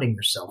surrounding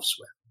yourselves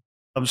with.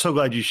 I'm so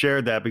glad you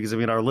shared that because,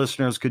 our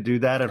listeners could do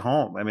that at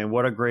home.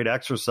 What a great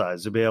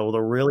exercise to be able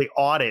to really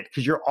audit,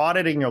 because you're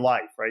auditing your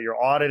life, right?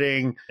 You're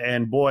auditing,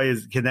 and boy,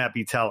 can that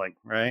be telling,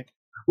 right?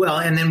 Well,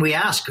 and then we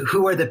ask,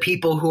 who are the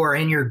people who are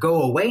in your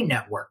go away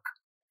network?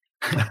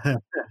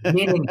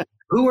 Meaning,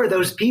 who are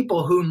those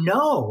people who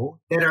know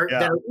that are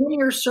in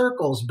your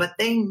circles, but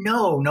they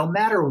know no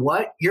matter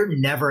what, you're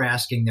never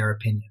asking their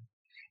opinion.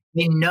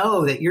 They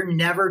know that you're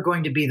never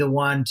going to be the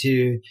one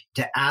to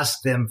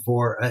ask them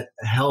for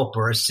help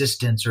or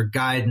assistance or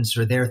guidance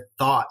or their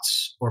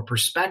thoughts or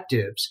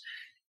perspectives.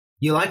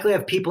 You likely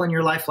have people in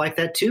your life like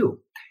that too.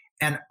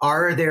 And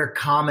are there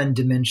common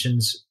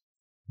dimensions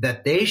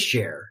that they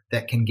share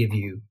that can give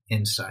you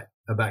insight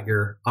about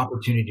your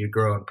opportunity to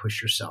grow and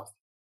push yourself?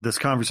 This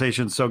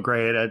conversation is so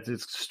great.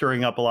 It's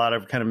stirring up a lot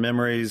of kind of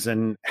memories.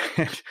 And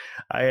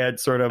I had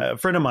sort of a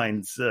friend of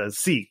mine's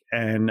seat,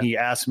 and he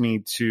asked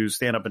me to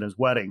stand up in his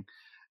wedding.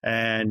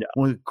 and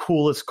one of the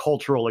coolest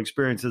cultural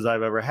experiences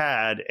I've ever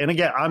had. And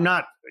again, I'm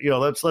not,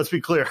 let's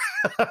be clear.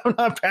 I'm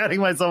not patting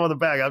myself on the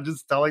back. I'm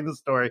just telling the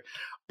story.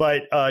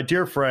 But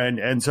dear friend,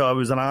 and so it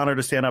was an honor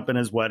to stand up in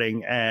his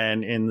wedding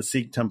and in the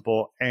Sikh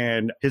temple,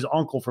 and his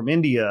uncle from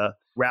India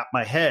wrapped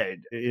my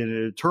head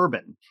in a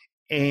turban.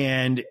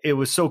 And it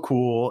was so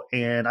cool.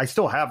 And I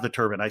still have the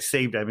turban. I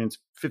saved it. I mean, it's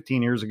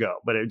 15 years ago,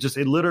 but it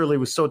literally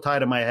was so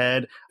tight in my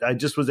head. I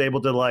just was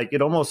able to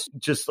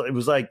it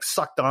was like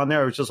sucked on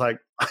there. It was just like,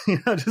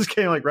 just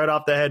came like right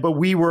off the head. But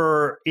we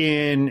were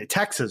in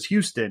Texas,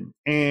 Houston,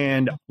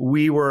 and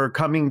we were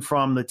coming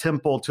from the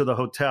temple to the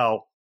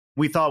hotel.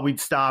 We thought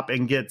we'd stop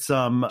and get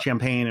some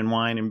champagne and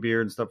wine and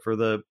beer and stuff for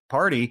the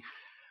party.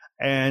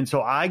 And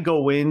so I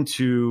go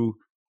into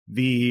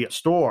the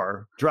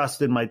store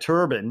dressed in my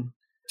turban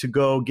to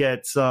go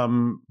get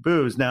some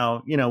booze.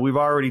 Now, we've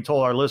already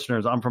told our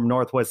listeners, I'm from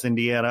Northwest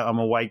Indiana. I'm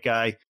a white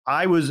guy.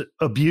 I was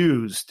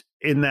abused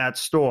in that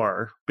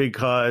store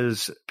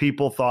because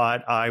people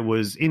thought I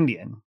was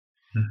Indian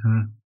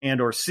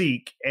and or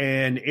Sikh.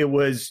 And it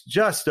was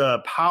just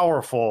a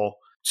powerful,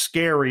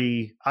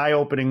 scary,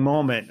 eye-opening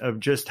moment of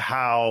just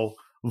how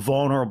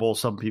vulnerable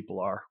some people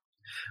are.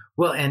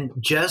 Well, and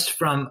just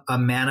from a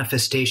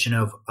manifestation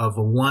of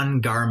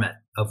one garment,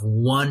 of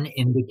one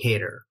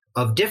indicator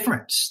of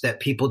difference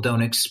that people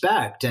don't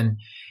expect. And,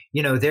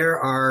 there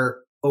are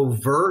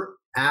overt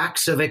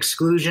acts of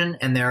exclusion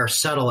and there are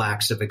subtle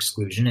acts of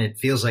exclusion. It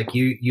feels like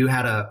you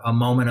had a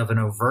moment of an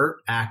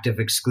overt act of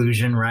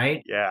exclusion,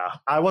 right? Yeah,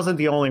 I wasn't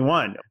the only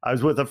one. I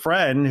was with a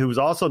friend who was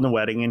also in the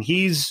wedding, and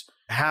he's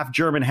half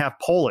German, half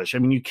Polish. I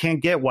mean, you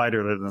can't get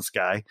whiter than this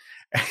guy.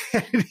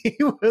 And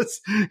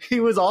he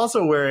was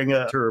also wearing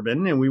a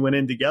turban, and we went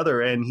in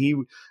together, and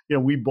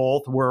we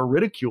both were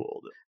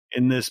ridiculed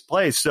in this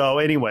place. So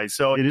anyway,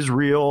 so it is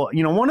real.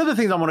 One of the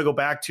things I want to go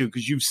back to,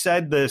 because you've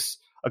said this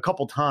a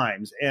couple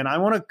times, and I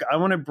want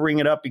to bring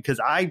it up because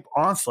I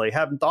honestly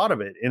haven't thought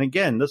of it. And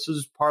again, this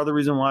is part of the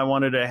reason why I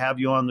wanted to have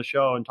you on the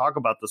show and talk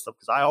about this stuff,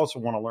 because I also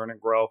want to learn and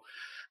grow.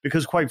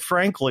 Because quite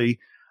frankly,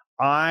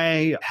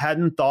 I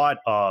hadn't thought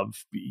of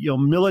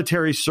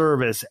military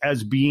service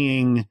as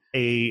being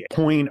a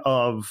point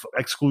of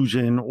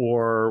exclusion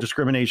or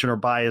discrimination or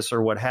bias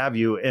or what have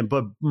you.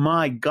 But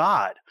my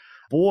God,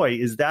 boy,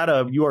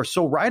 you are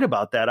so right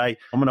about that. I'm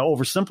going to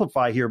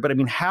oversimplify here, but I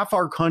mean, half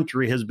our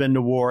country has been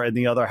to war and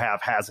the other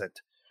half hasn't.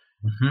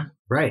 Mm-hmm.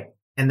 Right.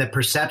 And the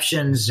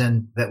perceptions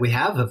that we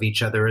have of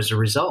each other as a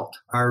result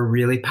are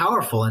really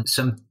powerful. And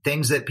some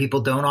things that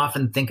people don't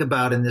often think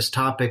about in this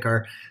topic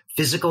are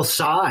physical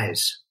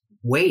size,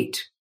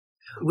 weight.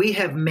 We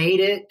have made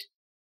it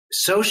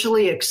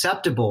socially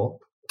acceptable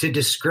to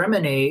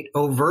discriminate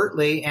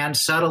overtly and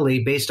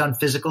subtly based on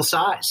physical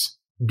size,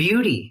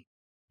 beauty.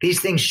 These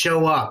things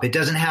show up. It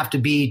doesn't have to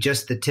be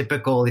just the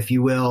typical, if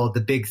you will, the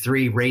big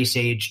three: race,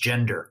 age,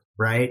 gender,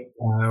 right?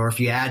 Or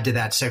if you add to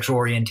that sexual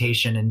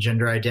orientation and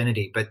gender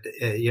identity. But,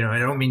 I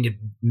don't mean to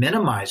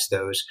minimize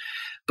those.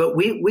 But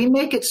we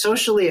make it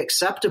socially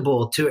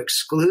acceptable to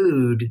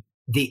exclude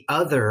the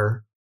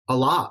other a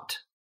lot.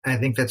 I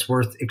think that's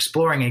worth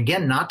exploring.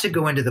 Again, not to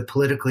go into the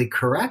politically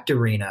correct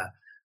arena.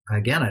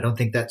 Again, I don't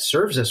think that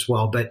serves us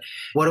well. But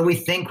what do we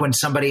think when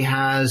somebody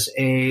has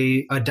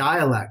a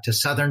dialect, a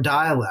Southern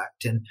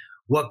dialect, and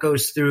what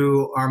goes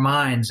through our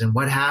minds and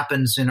what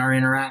happens in our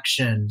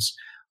interactions?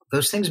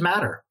 Those things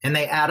matter and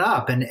they add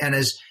up. And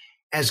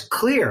as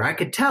clear, I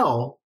could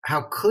tell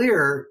how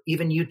clear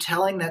even you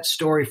telling that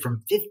story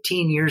from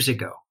 15 years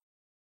ago,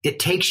 it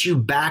takes you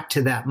back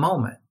to that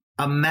moment.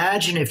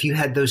 Imagine if you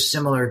had those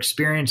similar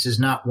experiences,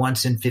 not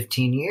once in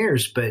 15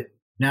 years, but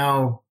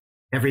now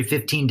every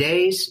 15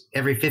 days,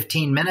 every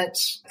 15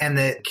 minutes, and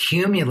the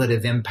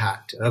cumulative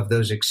impact of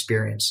those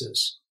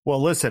experiences.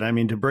 Well, listen, I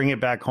mean, to bring it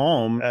back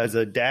home, as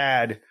a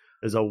dad,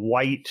 as a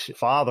white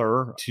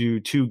father to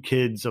two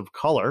kids of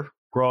color,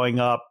 growing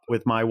up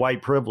with my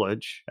white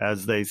privilege,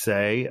 as they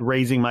say,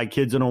 raising my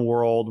kids in a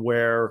world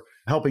where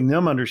helping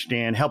them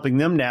understand, helping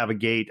them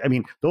navigate. I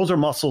mean, those are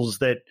muscles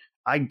that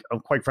I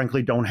quite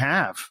frankly don't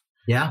have.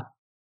 Yeah.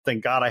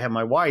 Thank God I have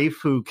my wife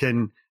who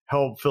can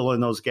help fill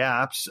in those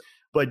gaps.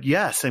 But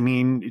yes, I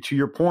mean, to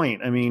your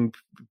point, I mean,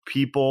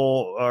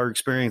 people are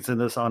experiencing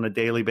this on a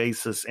daily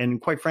basis.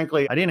 And quite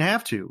frankly, I didn't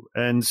have to.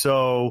 And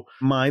so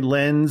my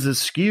lens is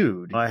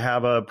skewed. I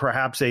have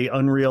perhaps a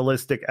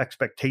unrealistic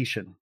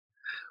expectation.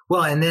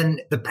 Well, and then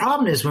the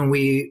problem is when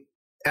we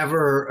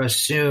ever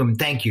assume,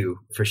 thank you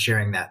for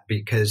sharing that,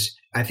 because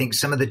I think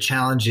some of the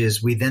challenge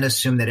is we then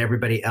assume that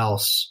everybody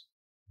else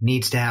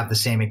needs to have the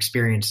same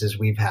experiences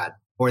we've had,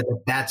 or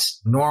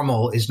that's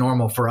normal is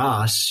normal for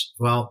us.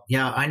 Well,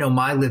 yeah, I know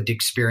my lived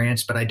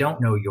experience, but I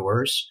don't know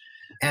yours.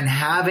 And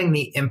having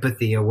the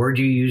empathy, a word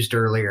you used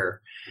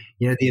earlier,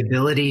 the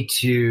ability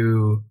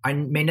to, I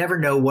may never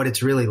know what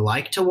it's really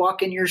like to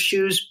walk in your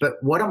shoes, but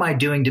what am I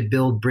doing to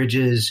build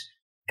bridges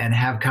and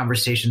have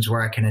conversations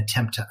where I can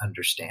attempt to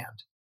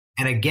understand?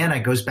 And again,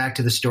 it goes back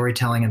to the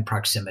storytelling and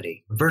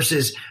proximity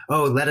versus,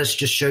 let us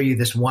just show you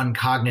this one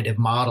cognitive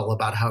model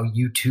about how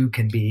you too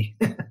can be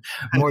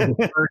more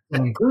diverse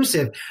and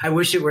inclusive. I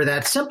wish it were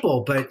that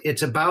simple, but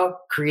it's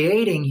about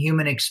creating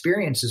human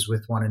experiences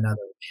with one another.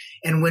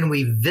 And when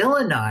we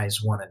villainize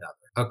one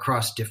another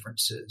across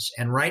differences,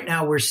 and right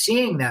now we're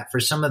seeing that for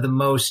some of the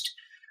most,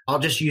 I'll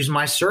just use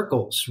my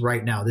circles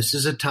right now. This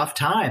is a tough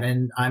time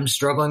and I'm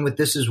struggling with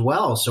this as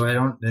well.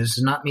 So this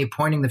is not me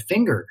pointing the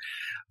finger.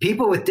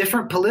 People with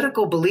different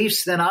political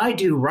beliefs than I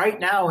do right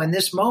now in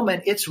this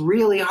moment, it's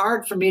really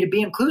hard for me to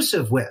be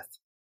inclusive with.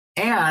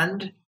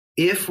 And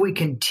if we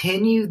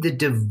continue the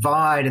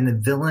divide and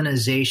the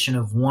villainization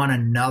of one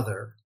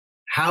another,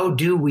 how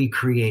do we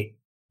create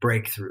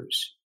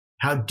breakthroughs?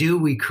 How do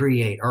we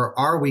create, or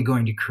are we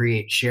going to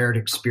create shared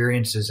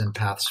experiences and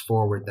paths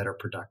forward that are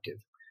productive?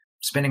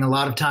 Spending a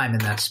lot of time in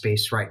that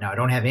space right now. I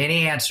don't have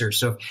any answers.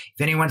 So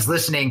if anyone's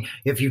listening,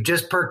 if you've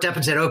just perked up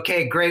and said,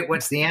 okay, great,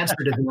 what's the answer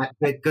to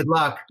that? Good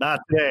luck. Not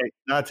today.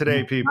 Not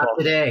today, people.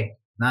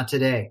 Not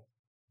today.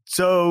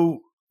 So,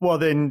 well,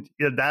 then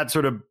that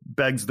sort of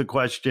begs the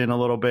question a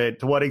little bit.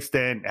 To what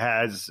extent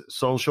has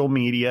social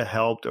media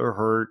helped or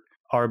hurt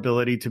our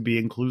ability to be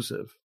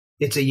inclusive?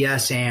 It's a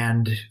yes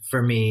and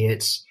for me.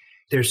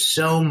 There's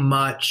so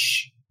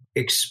much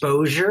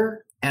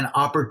exposure and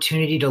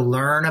opportunity to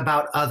learn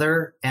about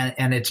other,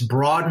 and it's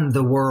broadened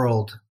the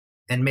world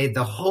and made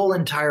the whole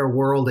entire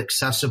world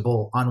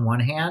accessible on one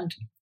hand,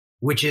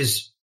 which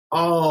is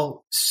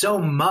all so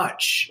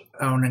much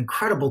an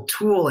incredible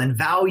tool and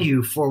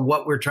value for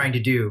what we're trying to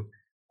do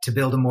to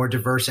build a more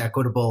diverse,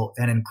 equitable,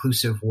 and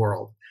inclusive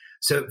world.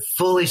 So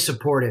fully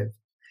supportive.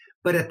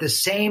 But at the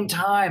same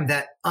time,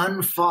 that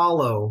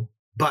unfollow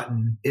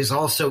button is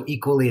also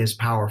equally as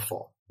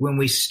powerful. When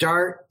we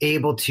start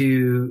able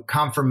to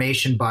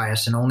confirmation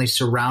bias and only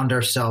surround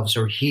ourselves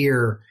or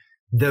hear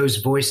those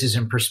voices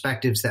and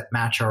perspectives that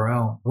match our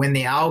own, when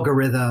the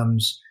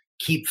algorithms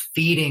keep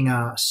feeding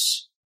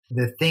us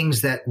the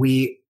things that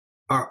we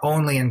are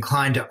only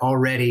inclined to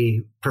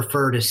already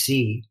prefer to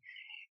see,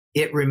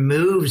 it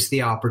removes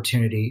the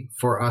opportunity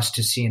for us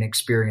to see and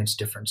experience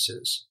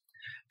differences.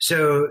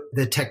 So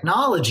the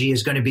technology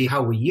is going to be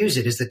how we use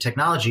it. Is the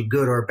technology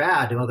good or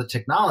bad? Well, the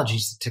technology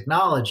is the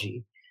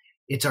technology.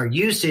 It's our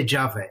usage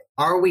of it.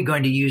 Are we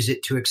going to use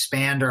it to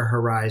expand our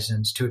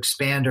horizons, to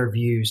expand our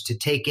views, to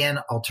take in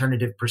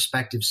alternative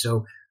perspectives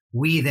so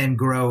we then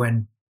grow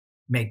and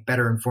make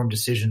better informed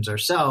decisions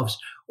ourselves?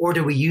 Or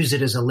do we use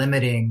it as a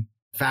limiting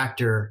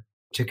factor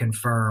to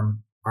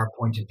confirm our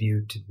point of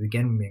view to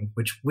begin with,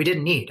 which we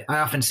didn't need? I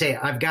often say,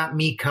 I've got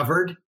me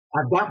covered.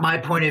 I've got my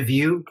point of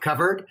view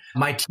covered.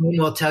 My team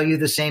will tell you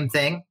the same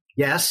thing.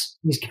 Yes,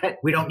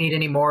 we don't need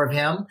any more of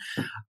him.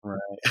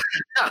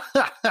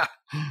 Right.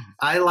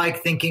 I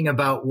like thinking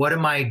about what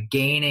am I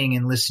gaining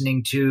and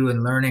listening to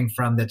and learning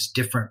from that's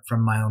different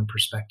from my own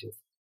perspective.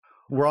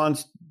 We're on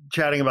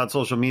chatting about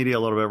social media a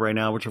little bit right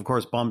now, which of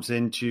course bumps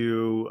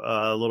into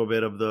a little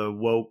bit of the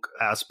woke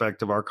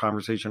aspect of our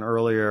conversation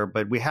earlier,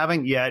 but we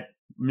haven't yet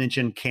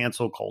mentioned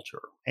cancel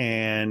culture.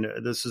 And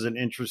this is an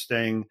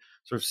interesting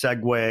sort of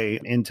segue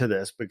into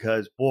this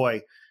because,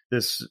 boy,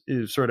 this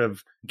is sort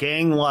of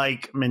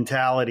gang-like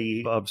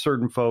mentality of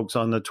certain folks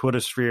on the Twitter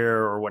sphere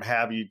or what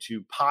have you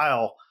to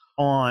pile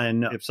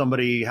on if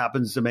somebody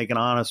happens to make an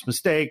honest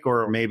mistake,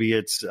 or maybe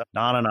it's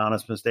not an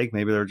honest mistake,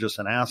 maybe they're just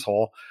an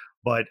asshole.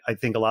 But I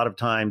think a lot of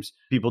times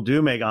people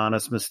do make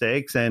honest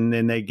mistakes and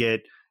then they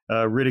get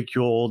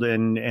ridiculed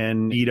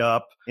and beat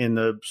up in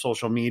the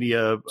social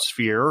media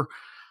sphere.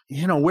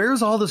 You know,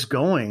 where's all this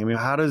going? I mean,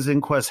 how does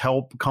Inquest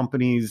help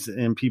companies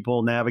and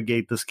people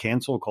navigate this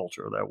cancel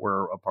culture that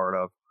we're a part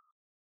of?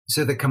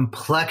 So the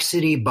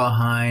complexity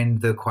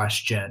behind the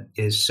question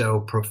is so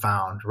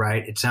profound,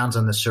 right? It sounds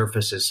on the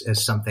surface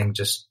as something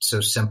just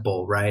so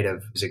simple, right?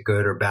 Of is it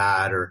good or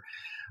bad? Or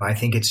I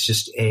think it's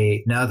just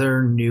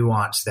another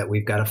nuance that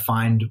we've got to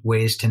find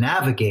ways to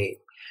navigate.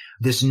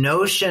 This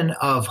notion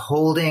of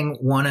holding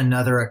one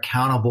another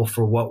accountable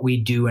for what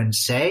we do and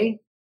say,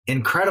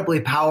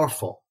 incredibly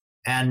powerful.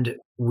 And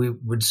we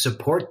would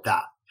support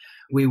that.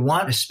 We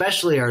want,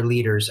 especially our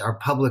leaders, our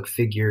public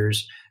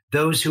figures,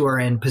 those who are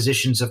in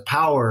positions of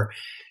power,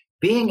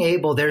 being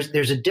able,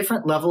 there's a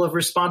different level of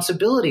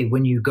responsibility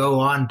when you go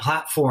on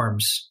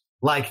platforms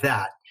like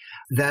that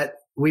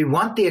we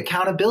want the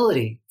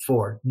accountability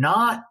for,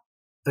 not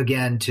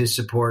again to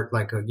support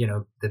like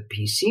the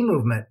PC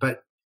movement,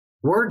 but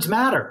words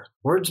matter,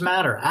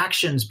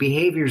 actions,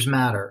 behaviors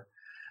matter.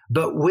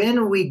 But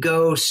when we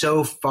go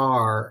so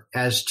far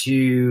as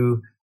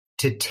to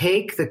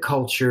take the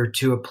culture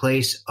to a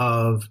place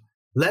of,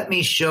 let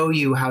me show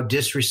you how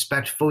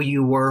disrespectful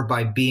you were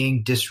by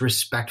being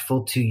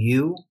disrespectful to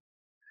you,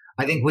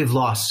 I think we've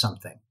lost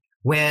something.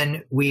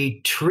 When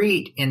we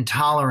treat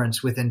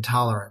intolerance with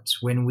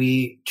intolerance, when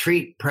we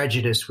treat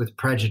prejudice with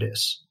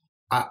prejudice,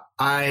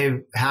 I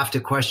have to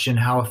question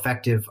how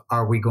effective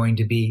are we going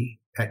to be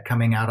at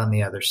coming out on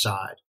the other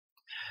side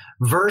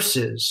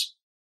versus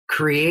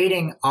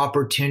creating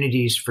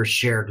opportunities for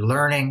shared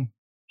learning,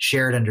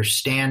 shared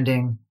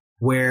understanding,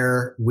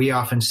 where we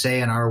often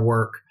say in our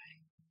work,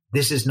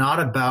 This is not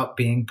about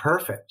being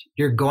perfect.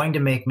 You're going to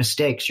make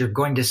mistakes. You're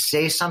going to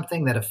say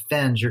something that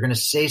offends. You're going to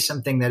say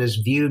something that is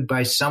viewed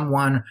by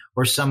someone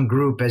or some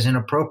group as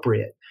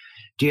inappropriate.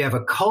 Do you have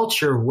a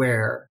culture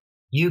where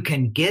you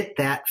can get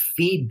that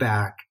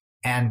feedback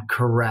and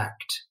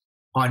correct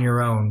on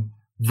your own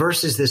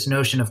versus this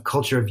notion of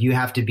culture of you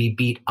have to be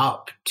beat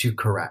up to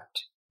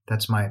correct?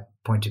 That's my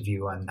point of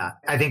view on that.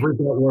 I think we've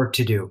got work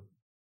to do.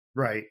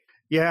 Right.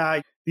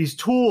 Yeah. These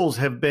tools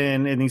have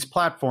been, and these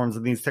platforms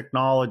and these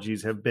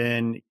technologies have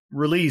been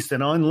released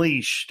and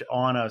unleashed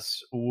on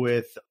us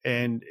with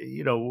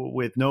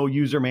no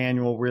user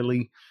manual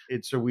really.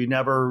 We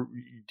never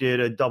did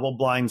a double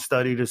blind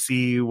study to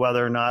see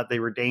whether or not they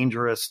were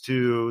dangerous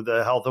to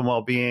the health and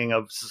well-being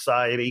of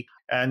society.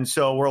 And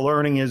so we're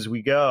learning as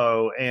we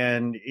go.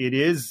 And it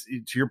is,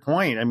 to your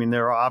point, I mean,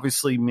 there are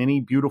obviously many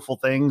beautiful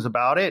things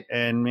about it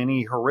and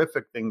many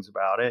horrific things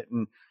about it.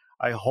 And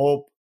I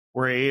hope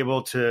we're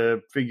able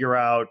to figure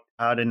out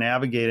how to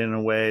navigate in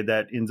a way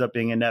that ends up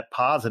being a net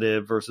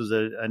positive versus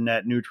a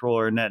net neutral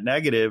or a net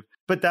negative.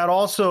 But that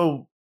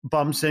also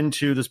bumps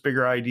into this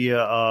bigger idea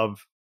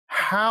of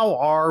how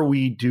are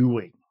we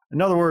doing?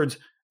 In other words,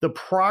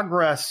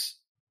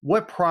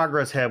 what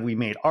progress have we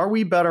made? Are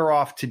we better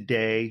off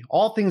today,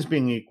 all things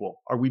being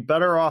equal? Are we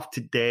better off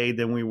today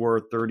than we were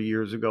 30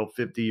 years ago,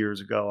 50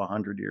 years ago,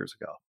 100 years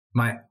ago?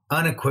 My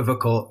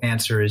unequivocal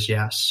answer is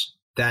yes.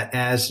 That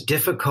as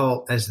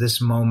difficult as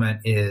this moment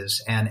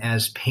is and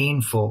as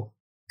painful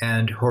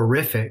and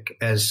horrific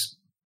as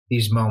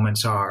these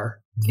moments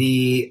are,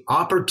 the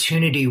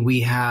opportunity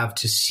we have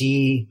to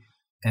see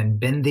and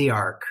bend the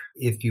arc,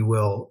 if you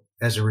will,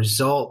 as a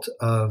result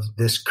of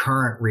this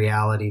current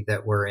reality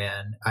that we're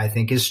in, I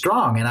think is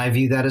strong. And I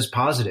view that as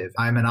positive.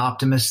 I'm an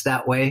optimist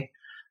that way,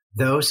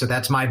 though. So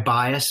that's my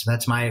bias.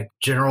 That's my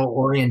general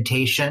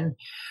orientation.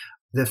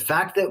 The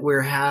fact that we're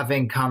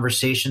having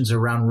conversations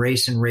around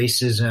race and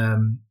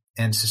racism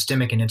and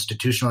systemic and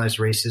institutionalized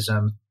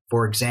racism,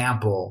 for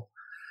example,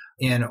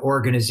 in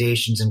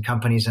organizations and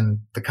companies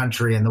in the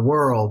country and the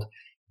world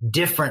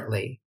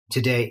differently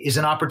today is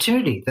an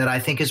opportunity that I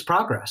think is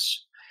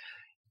progress.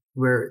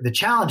 Where the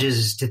challenge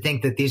is to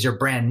think that these are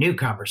brand new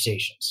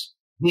conversations.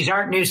 These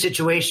aren't new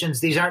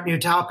situations. These aren't new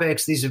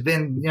topics. These have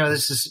been,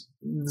 this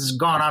has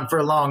gone on for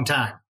a long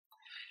time.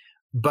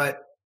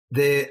 But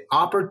the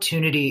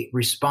opportunity,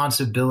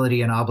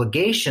 responsibility, and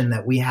obligation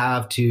that we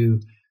have to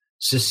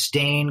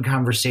sustain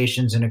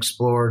conversations and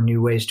explore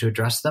new ways to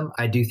address them,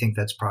 I do think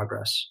that's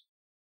progress.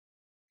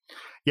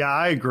 Yeah,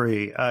 I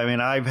agree. I mean,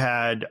 I've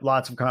had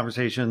lots of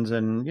conversations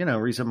in,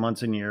 recent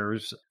months and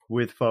years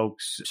with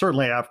folks,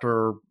 certainly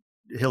after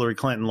Hillary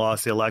Clinton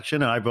lost the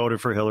election, and I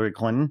voted for Hillary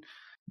Clinton.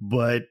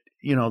 But,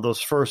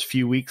 those first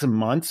few weeks and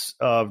months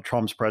of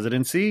Trump's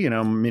presidency,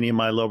 many of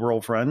my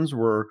liberal friends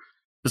were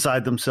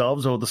beside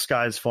themselves. Oh, the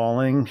sky's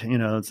falling.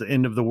 It's the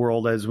end of the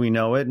world as we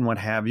know it and what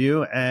have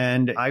you.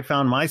 And I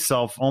found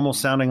myself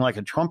almost sounding like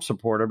a Trump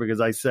supporter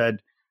because I said,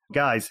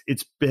 guys,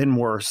 it's been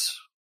worse.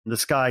 The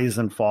sky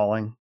isn't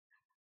falling.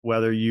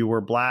 Whether you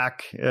were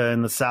black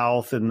in the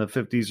South in the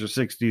 50s or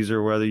 60s,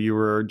 or whether you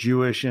were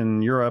Jewish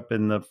in Europe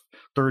in the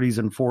 30s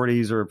and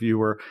 40s, or if you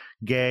were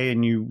gay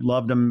and you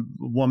loved a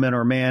woman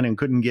or man and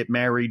couldn't get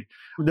married.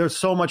 There's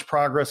so much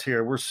progress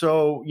here. We're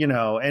so,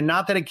 and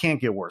not that it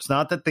can't get worse,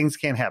 not that things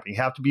can't happen.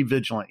 You have to be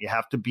vigilant. You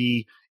have to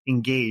be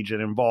engaged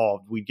and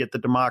involved. We get the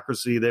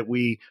democracy that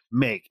we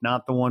make,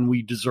 not the one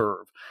we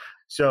deserve.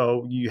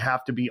 So you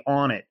have to be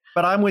on it.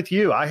 But I'm with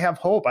you. I have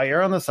hope. I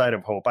err on the side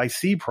of hope. I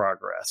see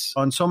progress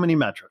on so many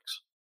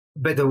metrics.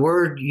 But the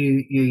word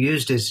you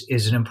used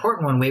is an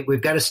important one.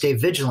 We've got to stay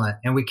vigilant,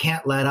 and we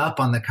can't let up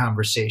on the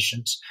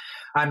conversations.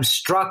 I'm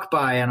struck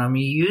by, and I'm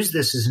going to use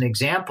this as an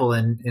example,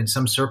 and in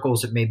some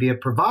circles it may be a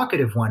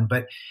provocative one,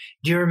 but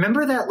do you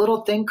remember that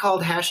little thing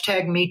called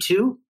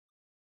 #MeToo?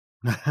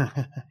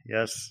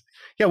 Yes.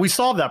 Yeah, we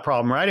solved that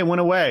problem, right? It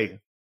went away.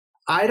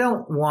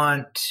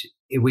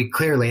 We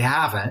clearly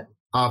haven't,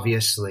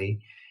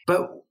 obviously,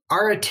 but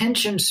our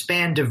attention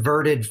span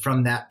diverted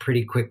from that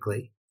pretty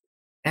quickly.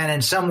 And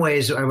in some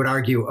ways, I would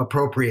argue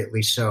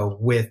appropriately so,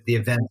 with the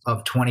event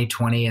of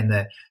 2020 and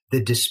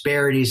the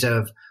disparities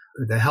of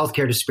the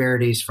healthcare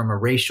disparities from a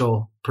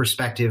racial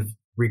perspective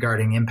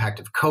regarding impact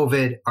of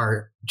COVID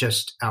are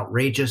just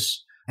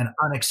outrageous and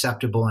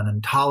unacceptable and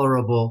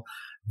intolerable.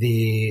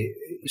 The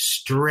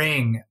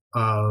string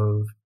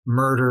of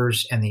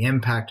murders and the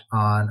impact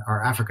on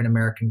our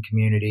African-American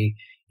community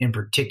in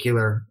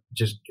particular,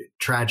 just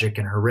tragic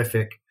and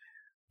horrific.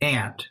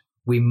 And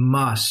we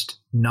must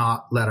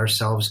not let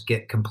ourselves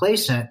get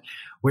complacent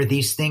where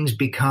these things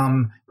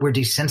we're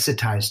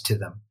desensitized to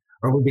them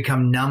or we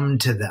become numb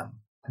to them.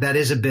 That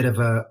is a bit of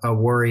a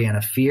worry and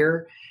a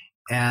fear.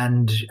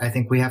 And I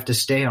think we have to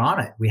stay on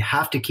it. We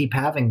have to keep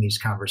having these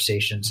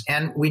conversations.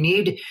 And we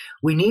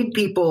need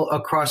people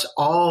across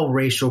all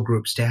racial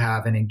groups to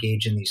have and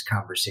engage in these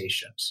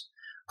conversations.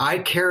 I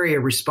carry a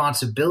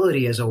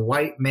responsibility as a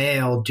white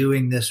male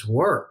doing this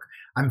work.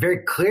 I'm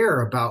very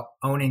clear about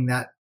owning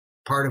that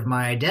part of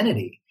my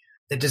identity.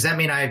 Does that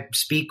mean I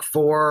speak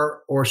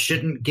for or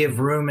shouldn't give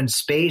room and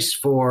space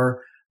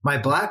for my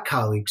Black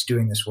colleagues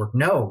doing this work?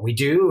 No, we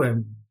do.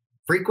 And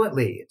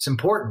frequently, it's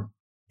important.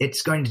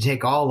 It's going to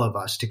take all of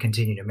us to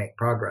continue to make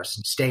progress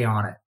and stay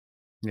on it.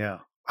 Yeah.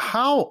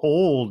 How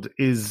old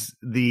is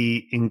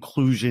the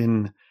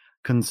inclusion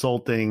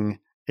consulting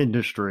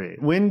industry?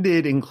 When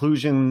did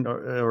inclusion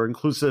or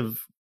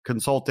inclusive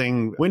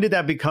consulting, when did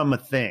that become a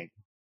thing?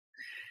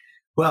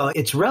 Well,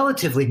 it's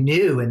relatively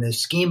new in the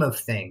scheme of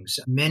things.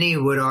 Many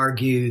would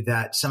argue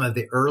that some of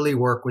the early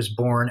work was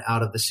born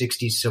out of the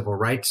 60s civil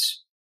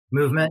rights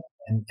movement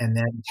and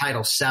then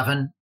Title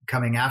VII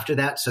coming after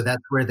that. So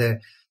that's where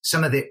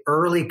some of the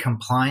early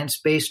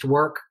compliance-based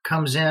work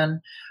comes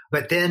in.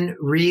 But then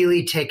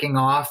really taking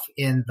off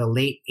in the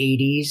late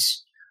 80s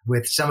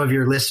with some of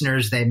your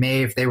listeners, they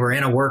may, if they were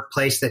in a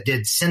workplace that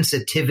did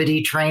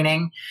sensitivity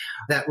training,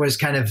 that was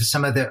kind of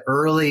some of the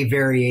early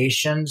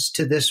variations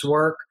to this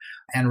work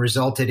and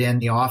resulted in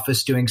the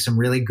office doing some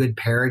really good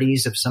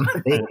parodies of some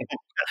of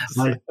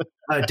the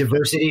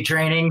diversity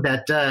training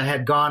that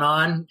had gone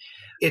on.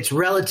 It's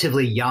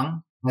relatively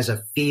young as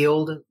a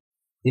field,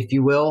 if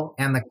you will,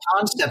 and the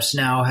concepts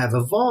now have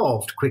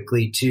evolved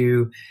quickly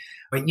to,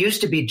 it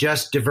used to be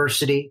just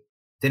diversity.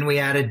 Then we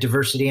added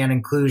diversity and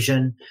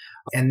inclusion.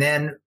 And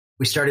then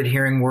we started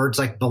hearing words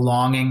like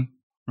belonging.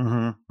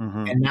 Mm-hmm,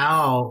 mm-hmm. And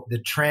now the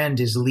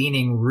trend is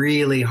leaning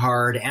really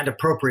hard and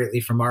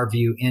appropriately from our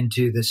view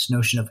into this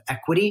notion of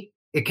equity.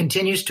 It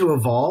continues to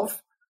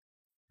evolve,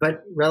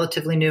 but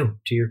relatively new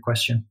to your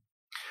question.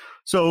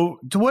 So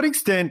to what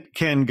extent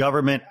can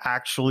government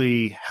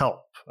actually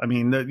help? I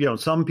mean,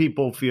 some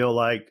people feel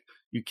like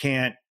you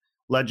can't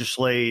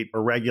legislate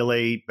or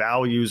regulate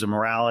values and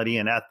morality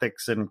and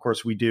ethics. And of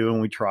course we do,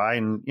 and we try,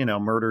 and,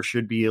 murder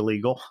should be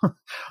illegal.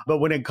 But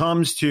when it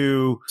comes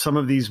to some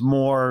of these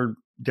more,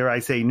 dare I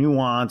say,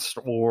 nuanced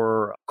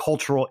or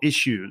cultural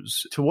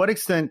issues, to what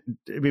extent,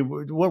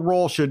 what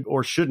role should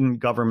or shouldn't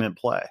government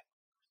play?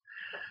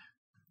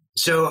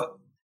 So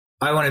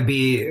I want to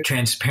be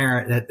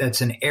transparent.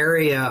 That's an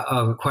area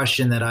of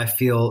question that I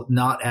feel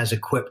not as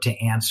equipped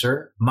to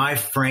answer. My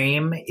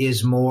frame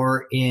is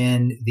more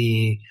in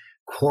the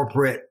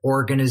corporate,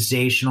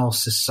 organizational,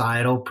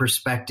 societal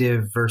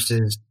perspective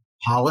versus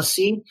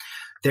policy.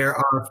 There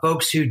are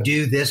folks who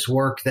do this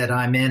work that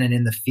I'm in and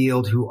in the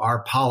field who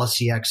are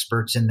policy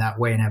experts in that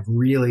way and have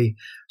really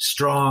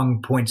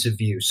strong points of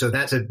view. So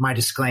that's my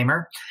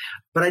disclaimer.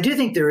 But I do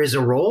think there is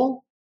a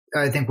role.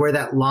 I think where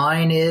that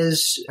line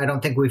is, I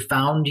don't think we've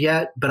found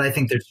yet, but I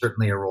think there's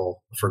certainly a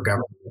role for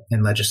government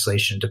and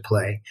legislation to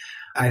play.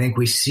 I think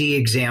we see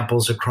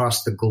examples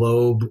across the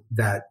globe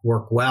that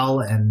work well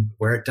and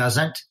where it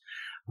doesn't.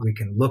 We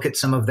can look at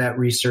some of that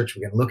research.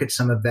 We can look at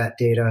some of that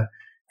data.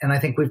 And I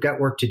think we've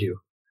got work to do.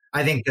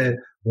 I think that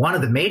one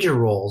of the major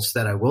roles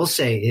that I will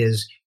say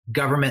is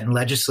government and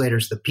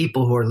legislators, the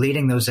people who are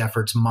leading those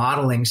efforts,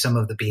 modeling some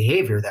of the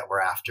behavior that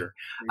we're after.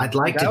 That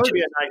would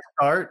be a nice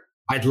start.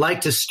 I'd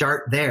like to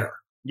start there.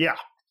 Yeah.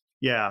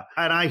 Yeah.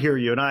 And I hear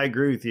you and I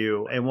agree with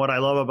you. And what I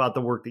love about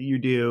the work that you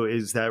do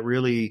is that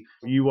really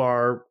you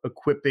are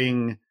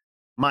equipping,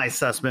 my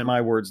assessment,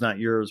 my words, not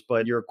yours,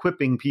 but you're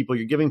equipping people,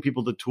 you're giving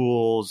people the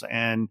tools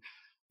and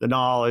the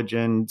knowledge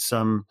and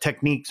some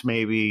techniques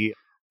maybe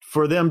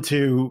for them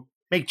to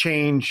make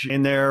change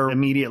in their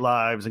immediate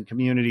lives and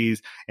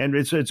communities. And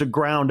it's a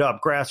ground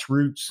up,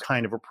 grassroots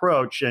kind of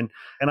approach. And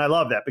I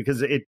love that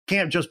because it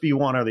can't just be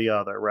one or the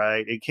other,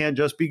 right? It can't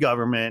just be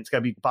government. It's got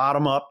to be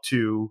bottom up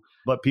too,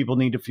 but people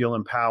need to feel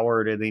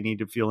empowered and they need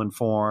to feel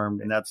informed.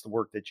 And that's the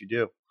work that you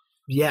do.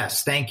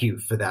 Yes, thank you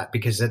for that,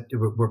 because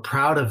we're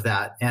proud of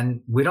that.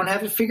 And we don't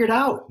have it figured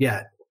out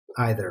yet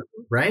either,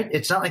 right?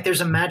 It's not like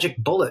there's a magic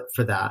bullet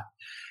for that.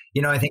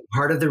 I think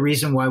part of the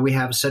reason why we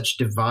have such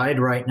divide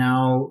right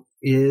now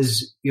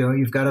is,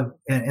 you've got to,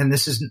 and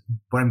this is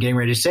what I'm getting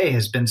ready to say,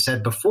 has been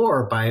said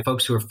before by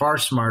folks who are far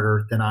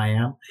smarter than I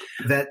am,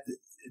 that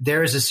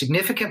there is a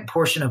significant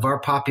portion of our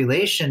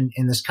population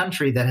in this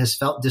country that has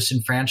felt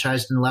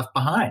disenfranchised and left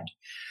behind,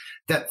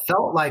 that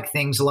felt like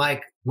things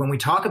like when we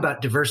talk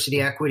about diversity,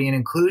 equity, and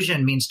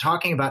inclusion means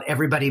talking about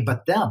everybody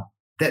but them,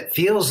 that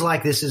feels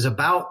like this is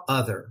about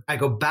other. I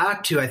go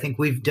back to, I think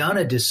we've done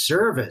a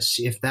disservice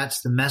if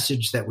that's the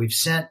message that we've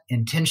sent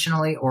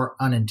intentionally or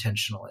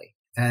unintentionally.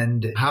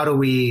 And how do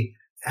we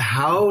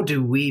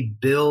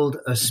build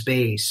a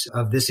space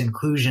of this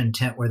inclusion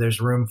tent where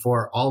there's room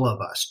for all of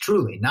us,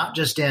 truly, not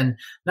just in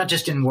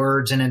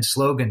words and in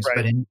slogans,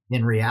 right, but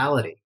in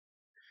reality.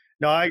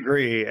 No, I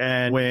agree.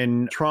 And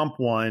when Trump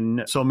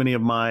won, so many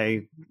of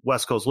my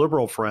West Coast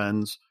liberal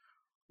friends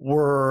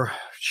were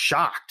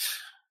shocked.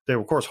 They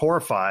were, of course,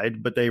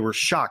 horrified, but they were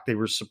shocked. They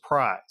were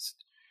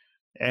surprised.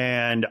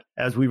 And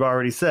as we've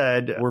already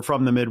said, we're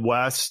from the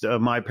Midwest.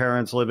 My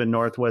parents live in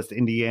Northwest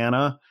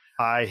Indiana.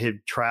 I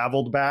had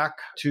traveled back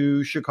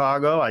to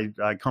Chicago.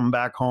 I come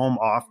back home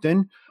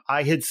often.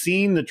 I had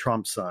seen the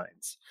Trump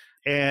signs.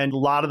 And a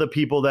lot of the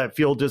people that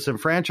feel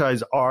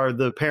disenfranchised are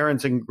the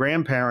parents and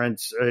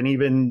grandparents and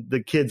even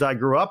the kids I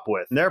grew up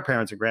with and their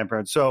parents and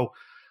grandparents. So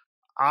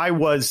I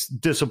was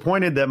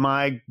disappointed that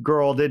my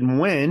girl didn't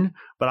win,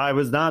 but I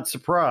was not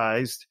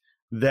surprised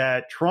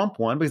that Trump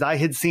won because I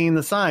had seen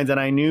the signs and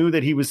I knew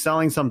that he was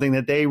selling something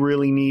that they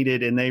really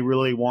needed and they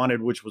really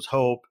wanted, which was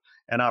hope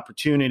and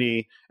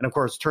opportunity. And of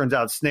course, it turns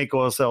out snake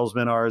oil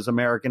salesmen are as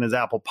American as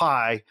apple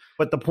pie.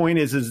 But the point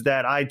is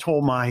that I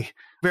told my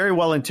very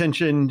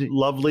well-intentioned,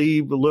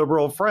 lovely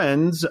liberal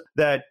friends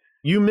that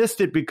you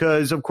missed it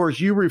because, of course,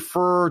 you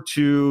refer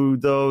to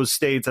those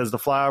states as the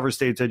flyover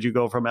states as you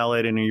go from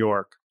LA to New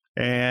York.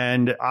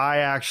 And I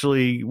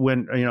actually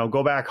went,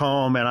 go back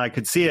home and I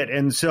could see it.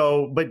 And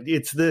so, but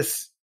it's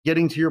this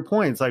getting to your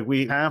point. It's like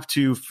we have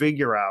to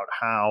figure out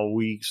how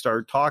we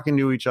start talking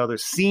to each other,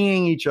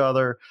 seeing each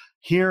other,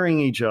 hearing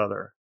each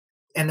other.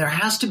 And there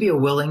has to be a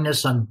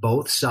willingness on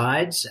both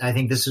sides. I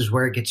think this is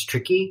where it gets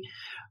tricky.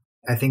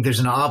 I think there's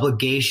an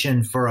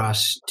obligation for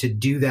us to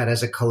do that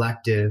as a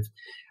collective.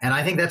 And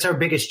I think that's our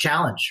biggest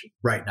challenge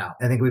right now.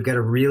 I think we've got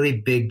a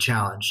really big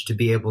challenge to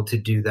be able to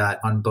do that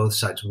on both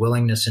sides,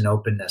 willingness and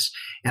openness.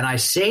 And I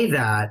say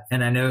that,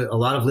 and I know a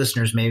lot of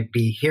listeners may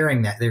be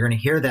hearing that. They're going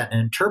to hear that and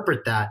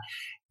interpret that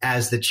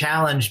as the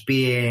challenge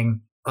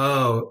being,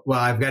 oh, well,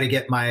 I've got to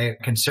get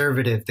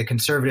the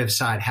conservative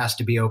side has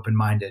to be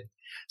open-minded.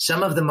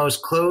 Some of the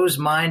most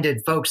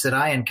closed-minded folks that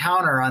I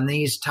encounter on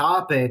these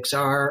topics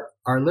are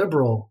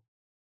liberal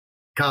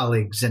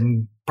colleagues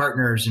and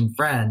partners and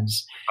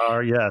friends.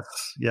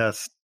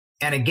 Yes.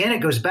 And again, it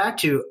goes back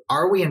to,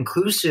 are we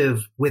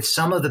inclusive with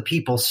some of the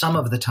people some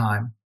of the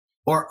time,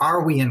 or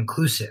are we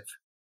inclusive,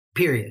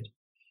 period?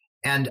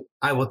 And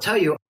I will tell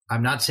you,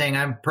 I'm not saying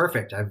I'm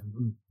perfect.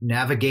 I'm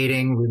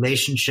navigating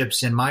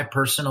relationships in my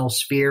personal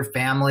sphere,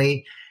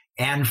 family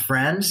and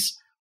friends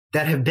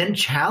that have been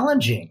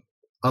challenging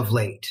of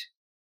late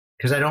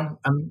because I'm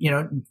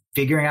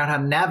figuring out how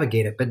to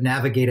navigate it, but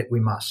navigate it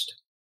we must.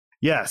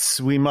 Yes,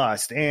 we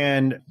must.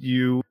 And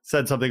you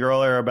said something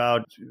earlier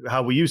about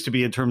how we used to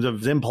be in terms of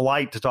it's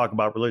impolite to talk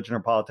about religion or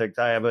politics.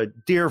 I have a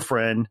dear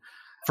friend,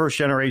 first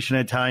generation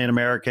Italian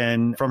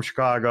American from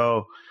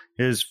Chicago.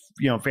 His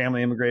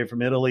family immigrated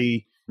from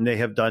Italy, and they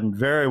have done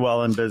very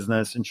well in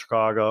business in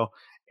Chicago.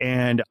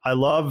 And I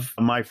love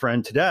my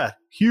friend to death.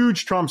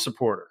 Huge Trump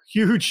supporter.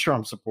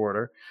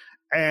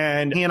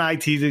 And he and I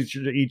tease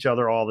each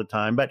other all the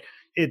time. But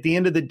at the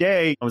end of the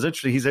day, it was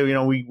interesting. He said,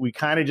 we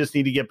kind of just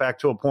need to get back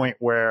to a point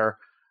where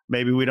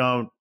maybe we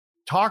don't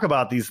talk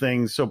about these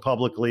things so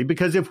publicly,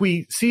 because if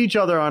we see each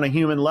other on a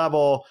human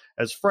level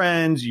as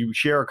friends, you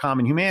share a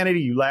common humanity,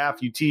 you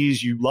laugh, you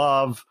tease, you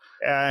love.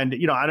 And,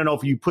 I don't know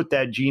if you put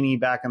that genie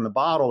back in the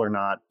bottle or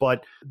not.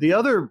 But the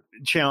other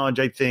challenge,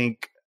 I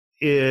think,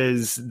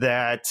 is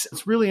that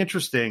it's really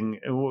interesting,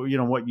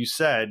 what you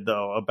said,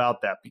 though,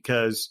 about that,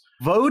 because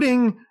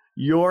voting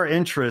your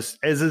interest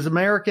is as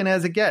American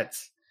as it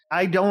gets.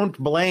 I don't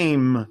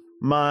blame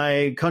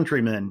my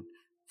countrymen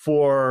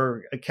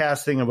for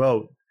casting a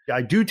vote.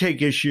 I do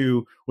take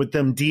issue with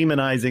them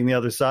demonizing the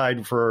other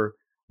side for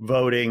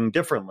voting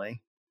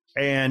differently.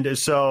 And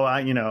so,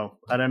 I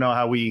don't know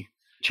how we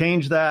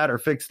change that or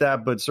fix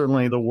that, but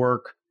certainly the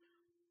work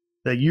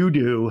that you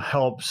do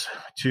helps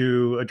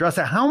to address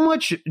that. How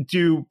much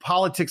do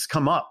politics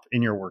come up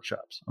in your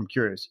workshops? I'm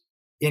curious.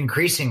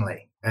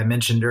 Increasingly. I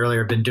mentioned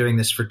earlier, I've been doing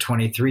this for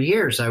 23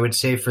 years. I would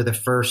say for the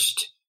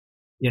first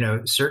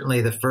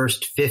certainly the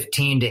first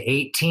 15 to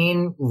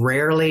 18,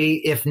 rarely,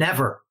 if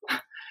never.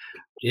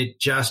 It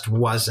just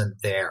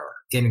wasn't there.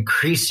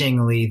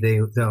 Increasingly,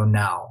 though,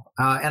 now.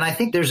 And I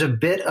think there's a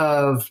bit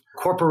of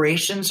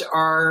corporations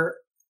are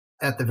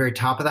at the very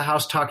top of the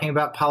house talking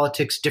about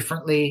politics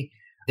differently.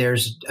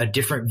 There's a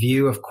different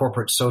view of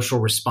corporate social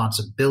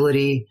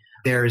responsibility.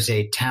 There's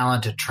a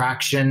talent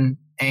attraction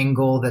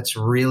angle that's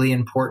really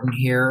important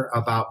here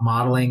about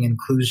modeling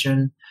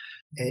inclusion.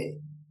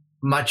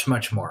 Much,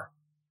 much more.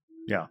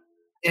 Yeah.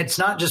 It's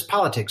not just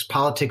politics.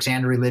 Politics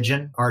and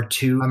religion are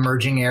two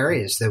emerging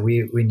areas that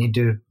we need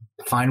to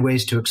find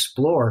ways to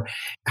explore.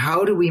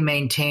 How do we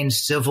maintain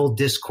civil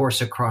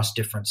discourse across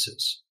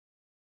differences?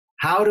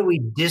 How do we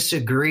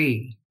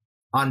disagree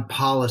on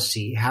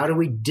policy? How do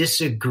we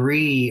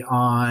disagree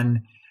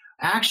on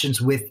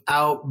actions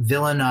without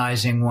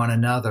villainizing one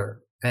another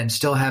and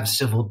still have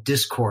civil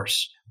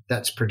discourse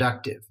that's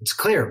productive? It's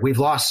clear we've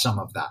lost some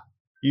of that.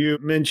 You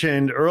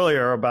mentioned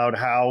earlier about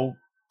how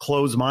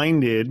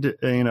close-minded,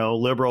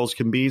 liberals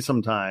can be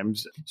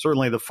sometimes.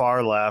 Certainly the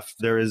far left,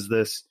 there is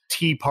this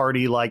Tea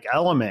Party-like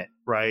element,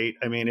 right?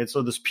 I mean, it's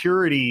this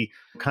purity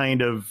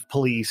kind of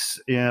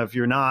police. If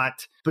you're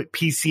not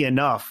PC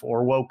enough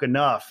or woke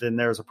enough, then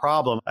there's a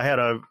problem. I had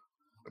a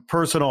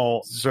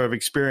personal sort of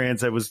experience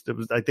that was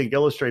I think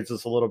illustrates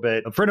this a little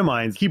bit. A friend of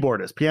mine's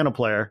keyboardist, piano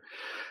player,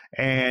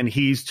 and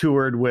he's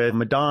toured with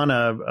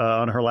Madonna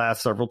on her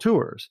last several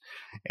tours.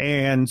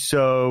 And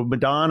so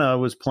Madonna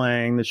was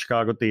playing the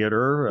Chicago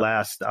Theater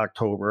last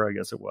October, I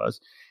guess it was.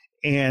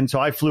 And so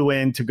I flew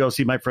in to go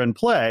see my friend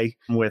play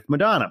with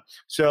Madonna.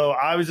 So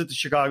I was at the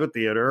Chicago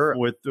Theater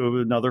with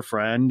another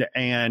friend,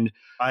 and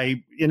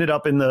I ended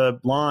up in the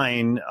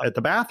line at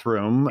the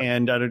bathroom.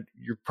 And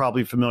you're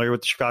probably familiar with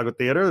the Chicago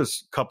Theater.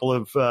 There's a couple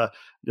of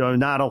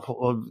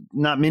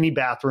not many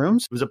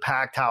bathrooms. It was a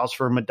packed house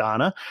for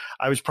Madonna.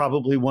 I was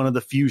probably one of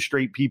the few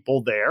straight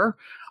people there.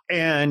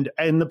 And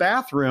in the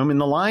bathroom, in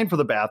the line for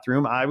the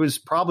bathroom, I was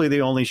probably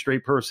the only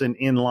straight person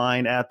in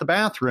line at the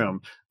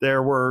bathroom.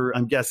 There were,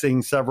 I'm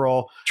guessing,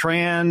 several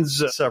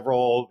trans,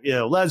 several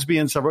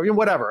lesbians, several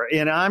whatever.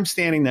 And I'm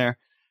standing there,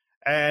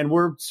 and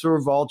we're sort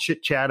of all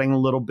chit-chatting a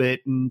little bit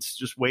and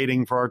just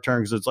waiting for our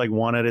turn because it's like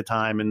one at a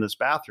time in this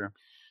bathroom.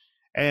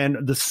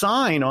 And the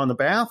sign on the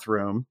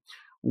bathroom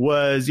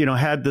was,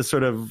 had this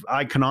sort of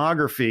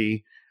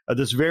iconography,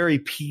 this very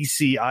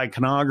PC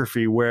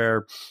iconography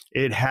where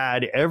it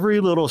had every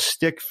little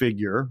stick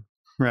figure,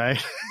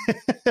 right?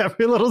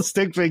 Every little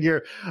stick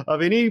figure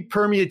of any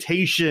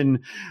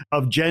permutation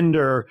of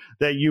gender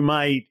that you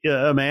might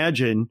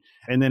imagine.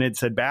 And then it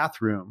said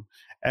bathroom.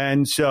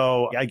 And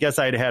so I guess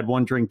I'd had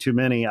one drink too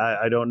many.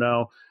 I don't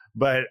know.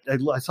 But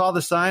I saw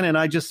the sign and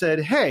I just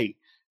said, hey,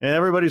 and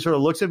everybody sort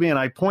of looks at me and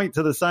I point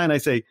to the sign. I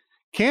say,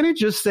 can't it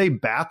just say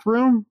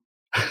bathroom?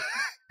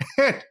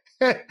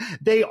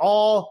 They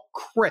all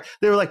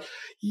they were like,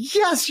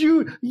 yes,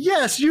 you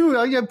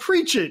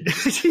preach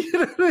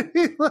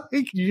it.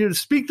 Like, you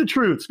speak the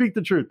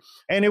truth.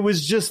 And it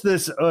was just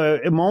this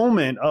a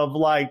moment of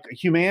like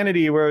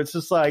humanity where it's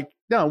just like,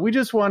 no, we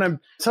just want to,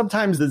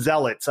 sometimes the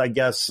zealots, I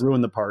guess,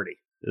 ruin the party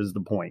is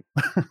the point.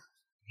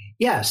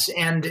 Yes.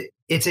 And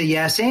it's a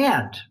yes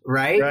and,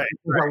 right? A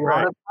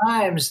lot of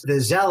times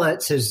the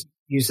zealots, as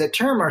use that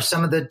term, are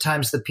some of the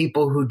times the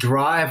people who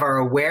drive our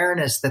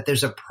awareness that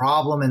there's a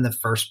problem in the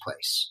first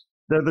place.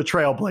 They're the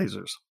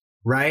trailblazers.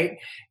 Right?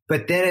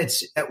 But then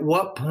it's, at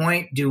what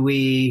point do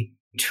we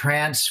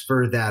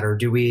transfer that, or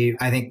do we,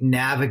 I think,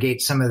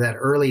 navigate some of that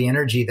early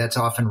energy that's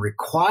often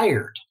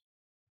required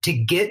to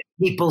get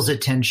people's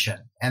attention?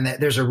 And that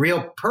there's a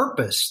real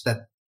purpose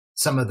that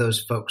some of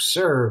those folks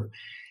serve.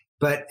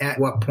 But at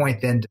what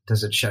point then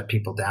does it shut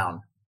people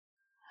down?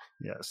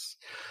 Yes.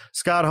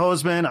 Scott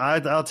Hosemann,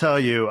 I'll tell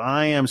you,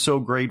 I am so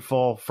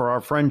grateful for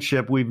our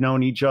friendship. We've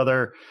known each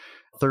other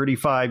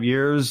 35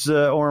 years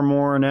or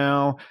more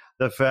now.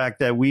 The fact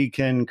that we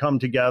can come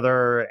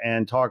together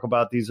and talk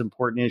about these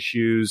important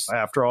issues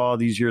after all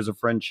these years of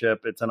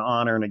friendship, it's an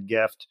honor and a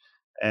gift.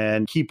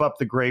 And keep up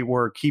the great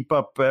work. Keep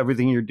up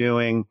everything you're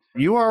doing.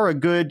 You are a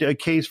good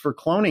case for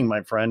cloning,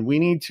 my friend. We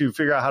need to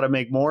figure out how to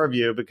make more of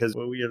you because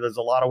there's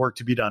a lot of work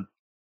to be done.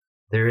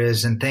 There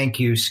is. And thank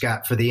you,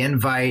 Scott, for the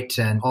invite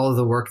and all of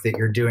the work that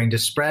you're doing to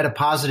spread a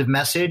positive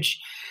message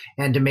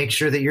and to make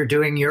sure that you're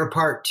doing your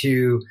part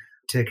to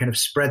kind of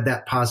spread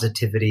that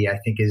positivity, I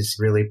think is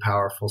really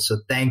powerful. So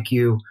thank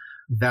you.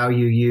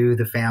 Value you,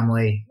 the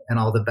family, and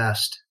all the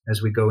best as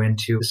we go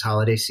into this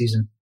holiday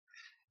season.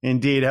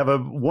 Indeed. Have a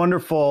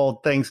wonderful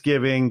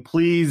Thanksgiving.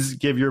 Please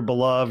give your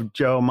beloved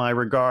Joe my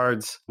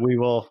regards. We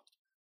will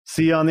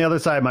see you on the other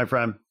side, my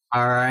friend.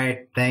 All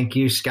right. Thank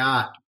you,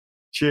 Scott.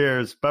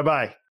 Cheers.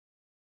 Bye-bye.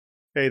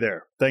 Hey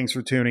there. Thanks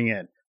for tuning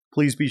in.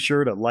 Please be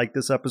sure to like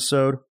this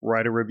episode,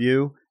 write a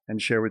review,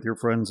 and share with your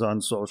friends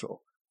on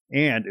social.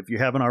 And if you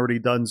haven't already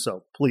done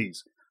so,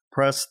 please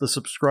press the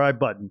subscribe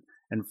button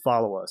and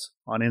follow us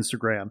on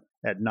Instagram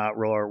at Not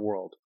Real Art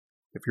World.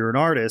 If you're an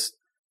artist,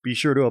 be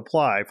sure to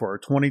apply for our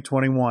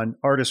 2021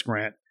 artist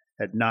grant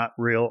at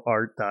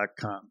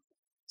notrealart.com.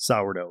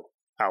 Sourdough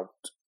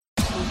out.